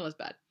won't feel as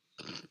bad.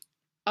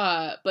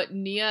 But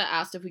Nia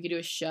asked if we could do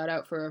a shout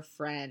out for a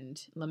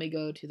friend. Let me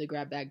go to the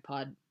Grab Bag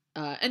Pod.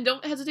 And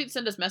don't hesitate to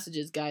send us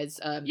messages, guys.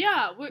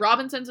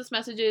 Robin sends us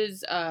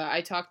messages.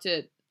 I talked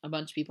to a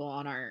bunch of people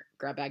on our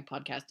Grab Bag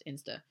Podcast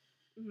Insta.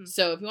 Mm-hmm.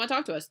 So if you want to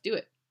talk to us, do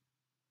it.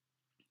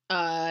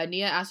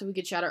 Nia asked if we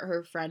could shout out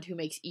her friend who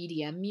makes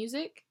EDM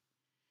music.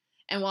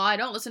 And while I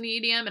don't listen to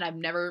EDM, and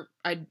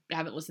I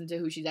haven't listened to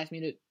who she's asked me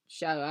to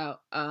shout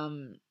out,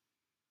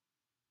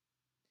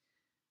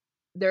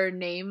 their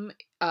name,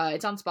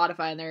 it's on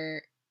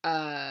Spotify,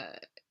 and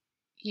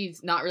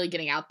he's not really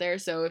getting out there,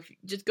 so if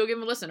just go give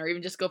him a listen, or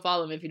even just go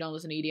follow him if you don't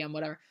listen to EDM,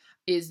 whatever,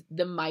 is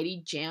The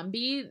Mighty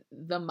Jambi.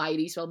 The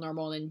Mighty spelled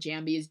normal, and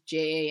then Jambi is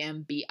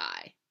Jambi.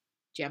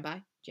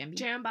 Jambi?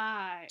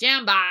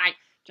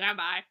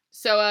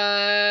 So,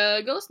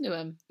 go listen to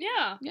him.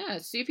 Yeah,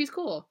 see if he's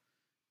cool.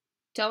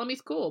 Tell him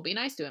he's cool. Be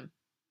nice to him.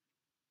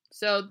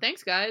 So,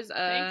 thanks, guys.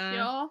 Thanks,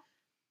 y'all.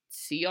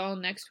 See y'all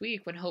next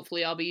week when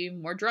hopefully I'll be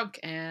more drunk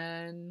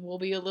and we'll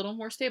be a little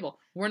more stable.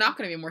 We're not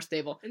going to be more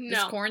stable. No.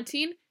 This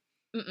quarantine?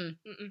 It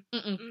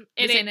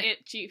ain't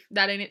it, Chief.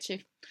 That ain't it,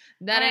 Chief.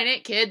 That ain't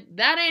it, kid.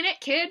 That ain't it,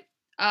 kid.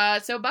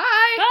 So, bye.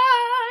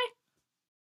 Bye.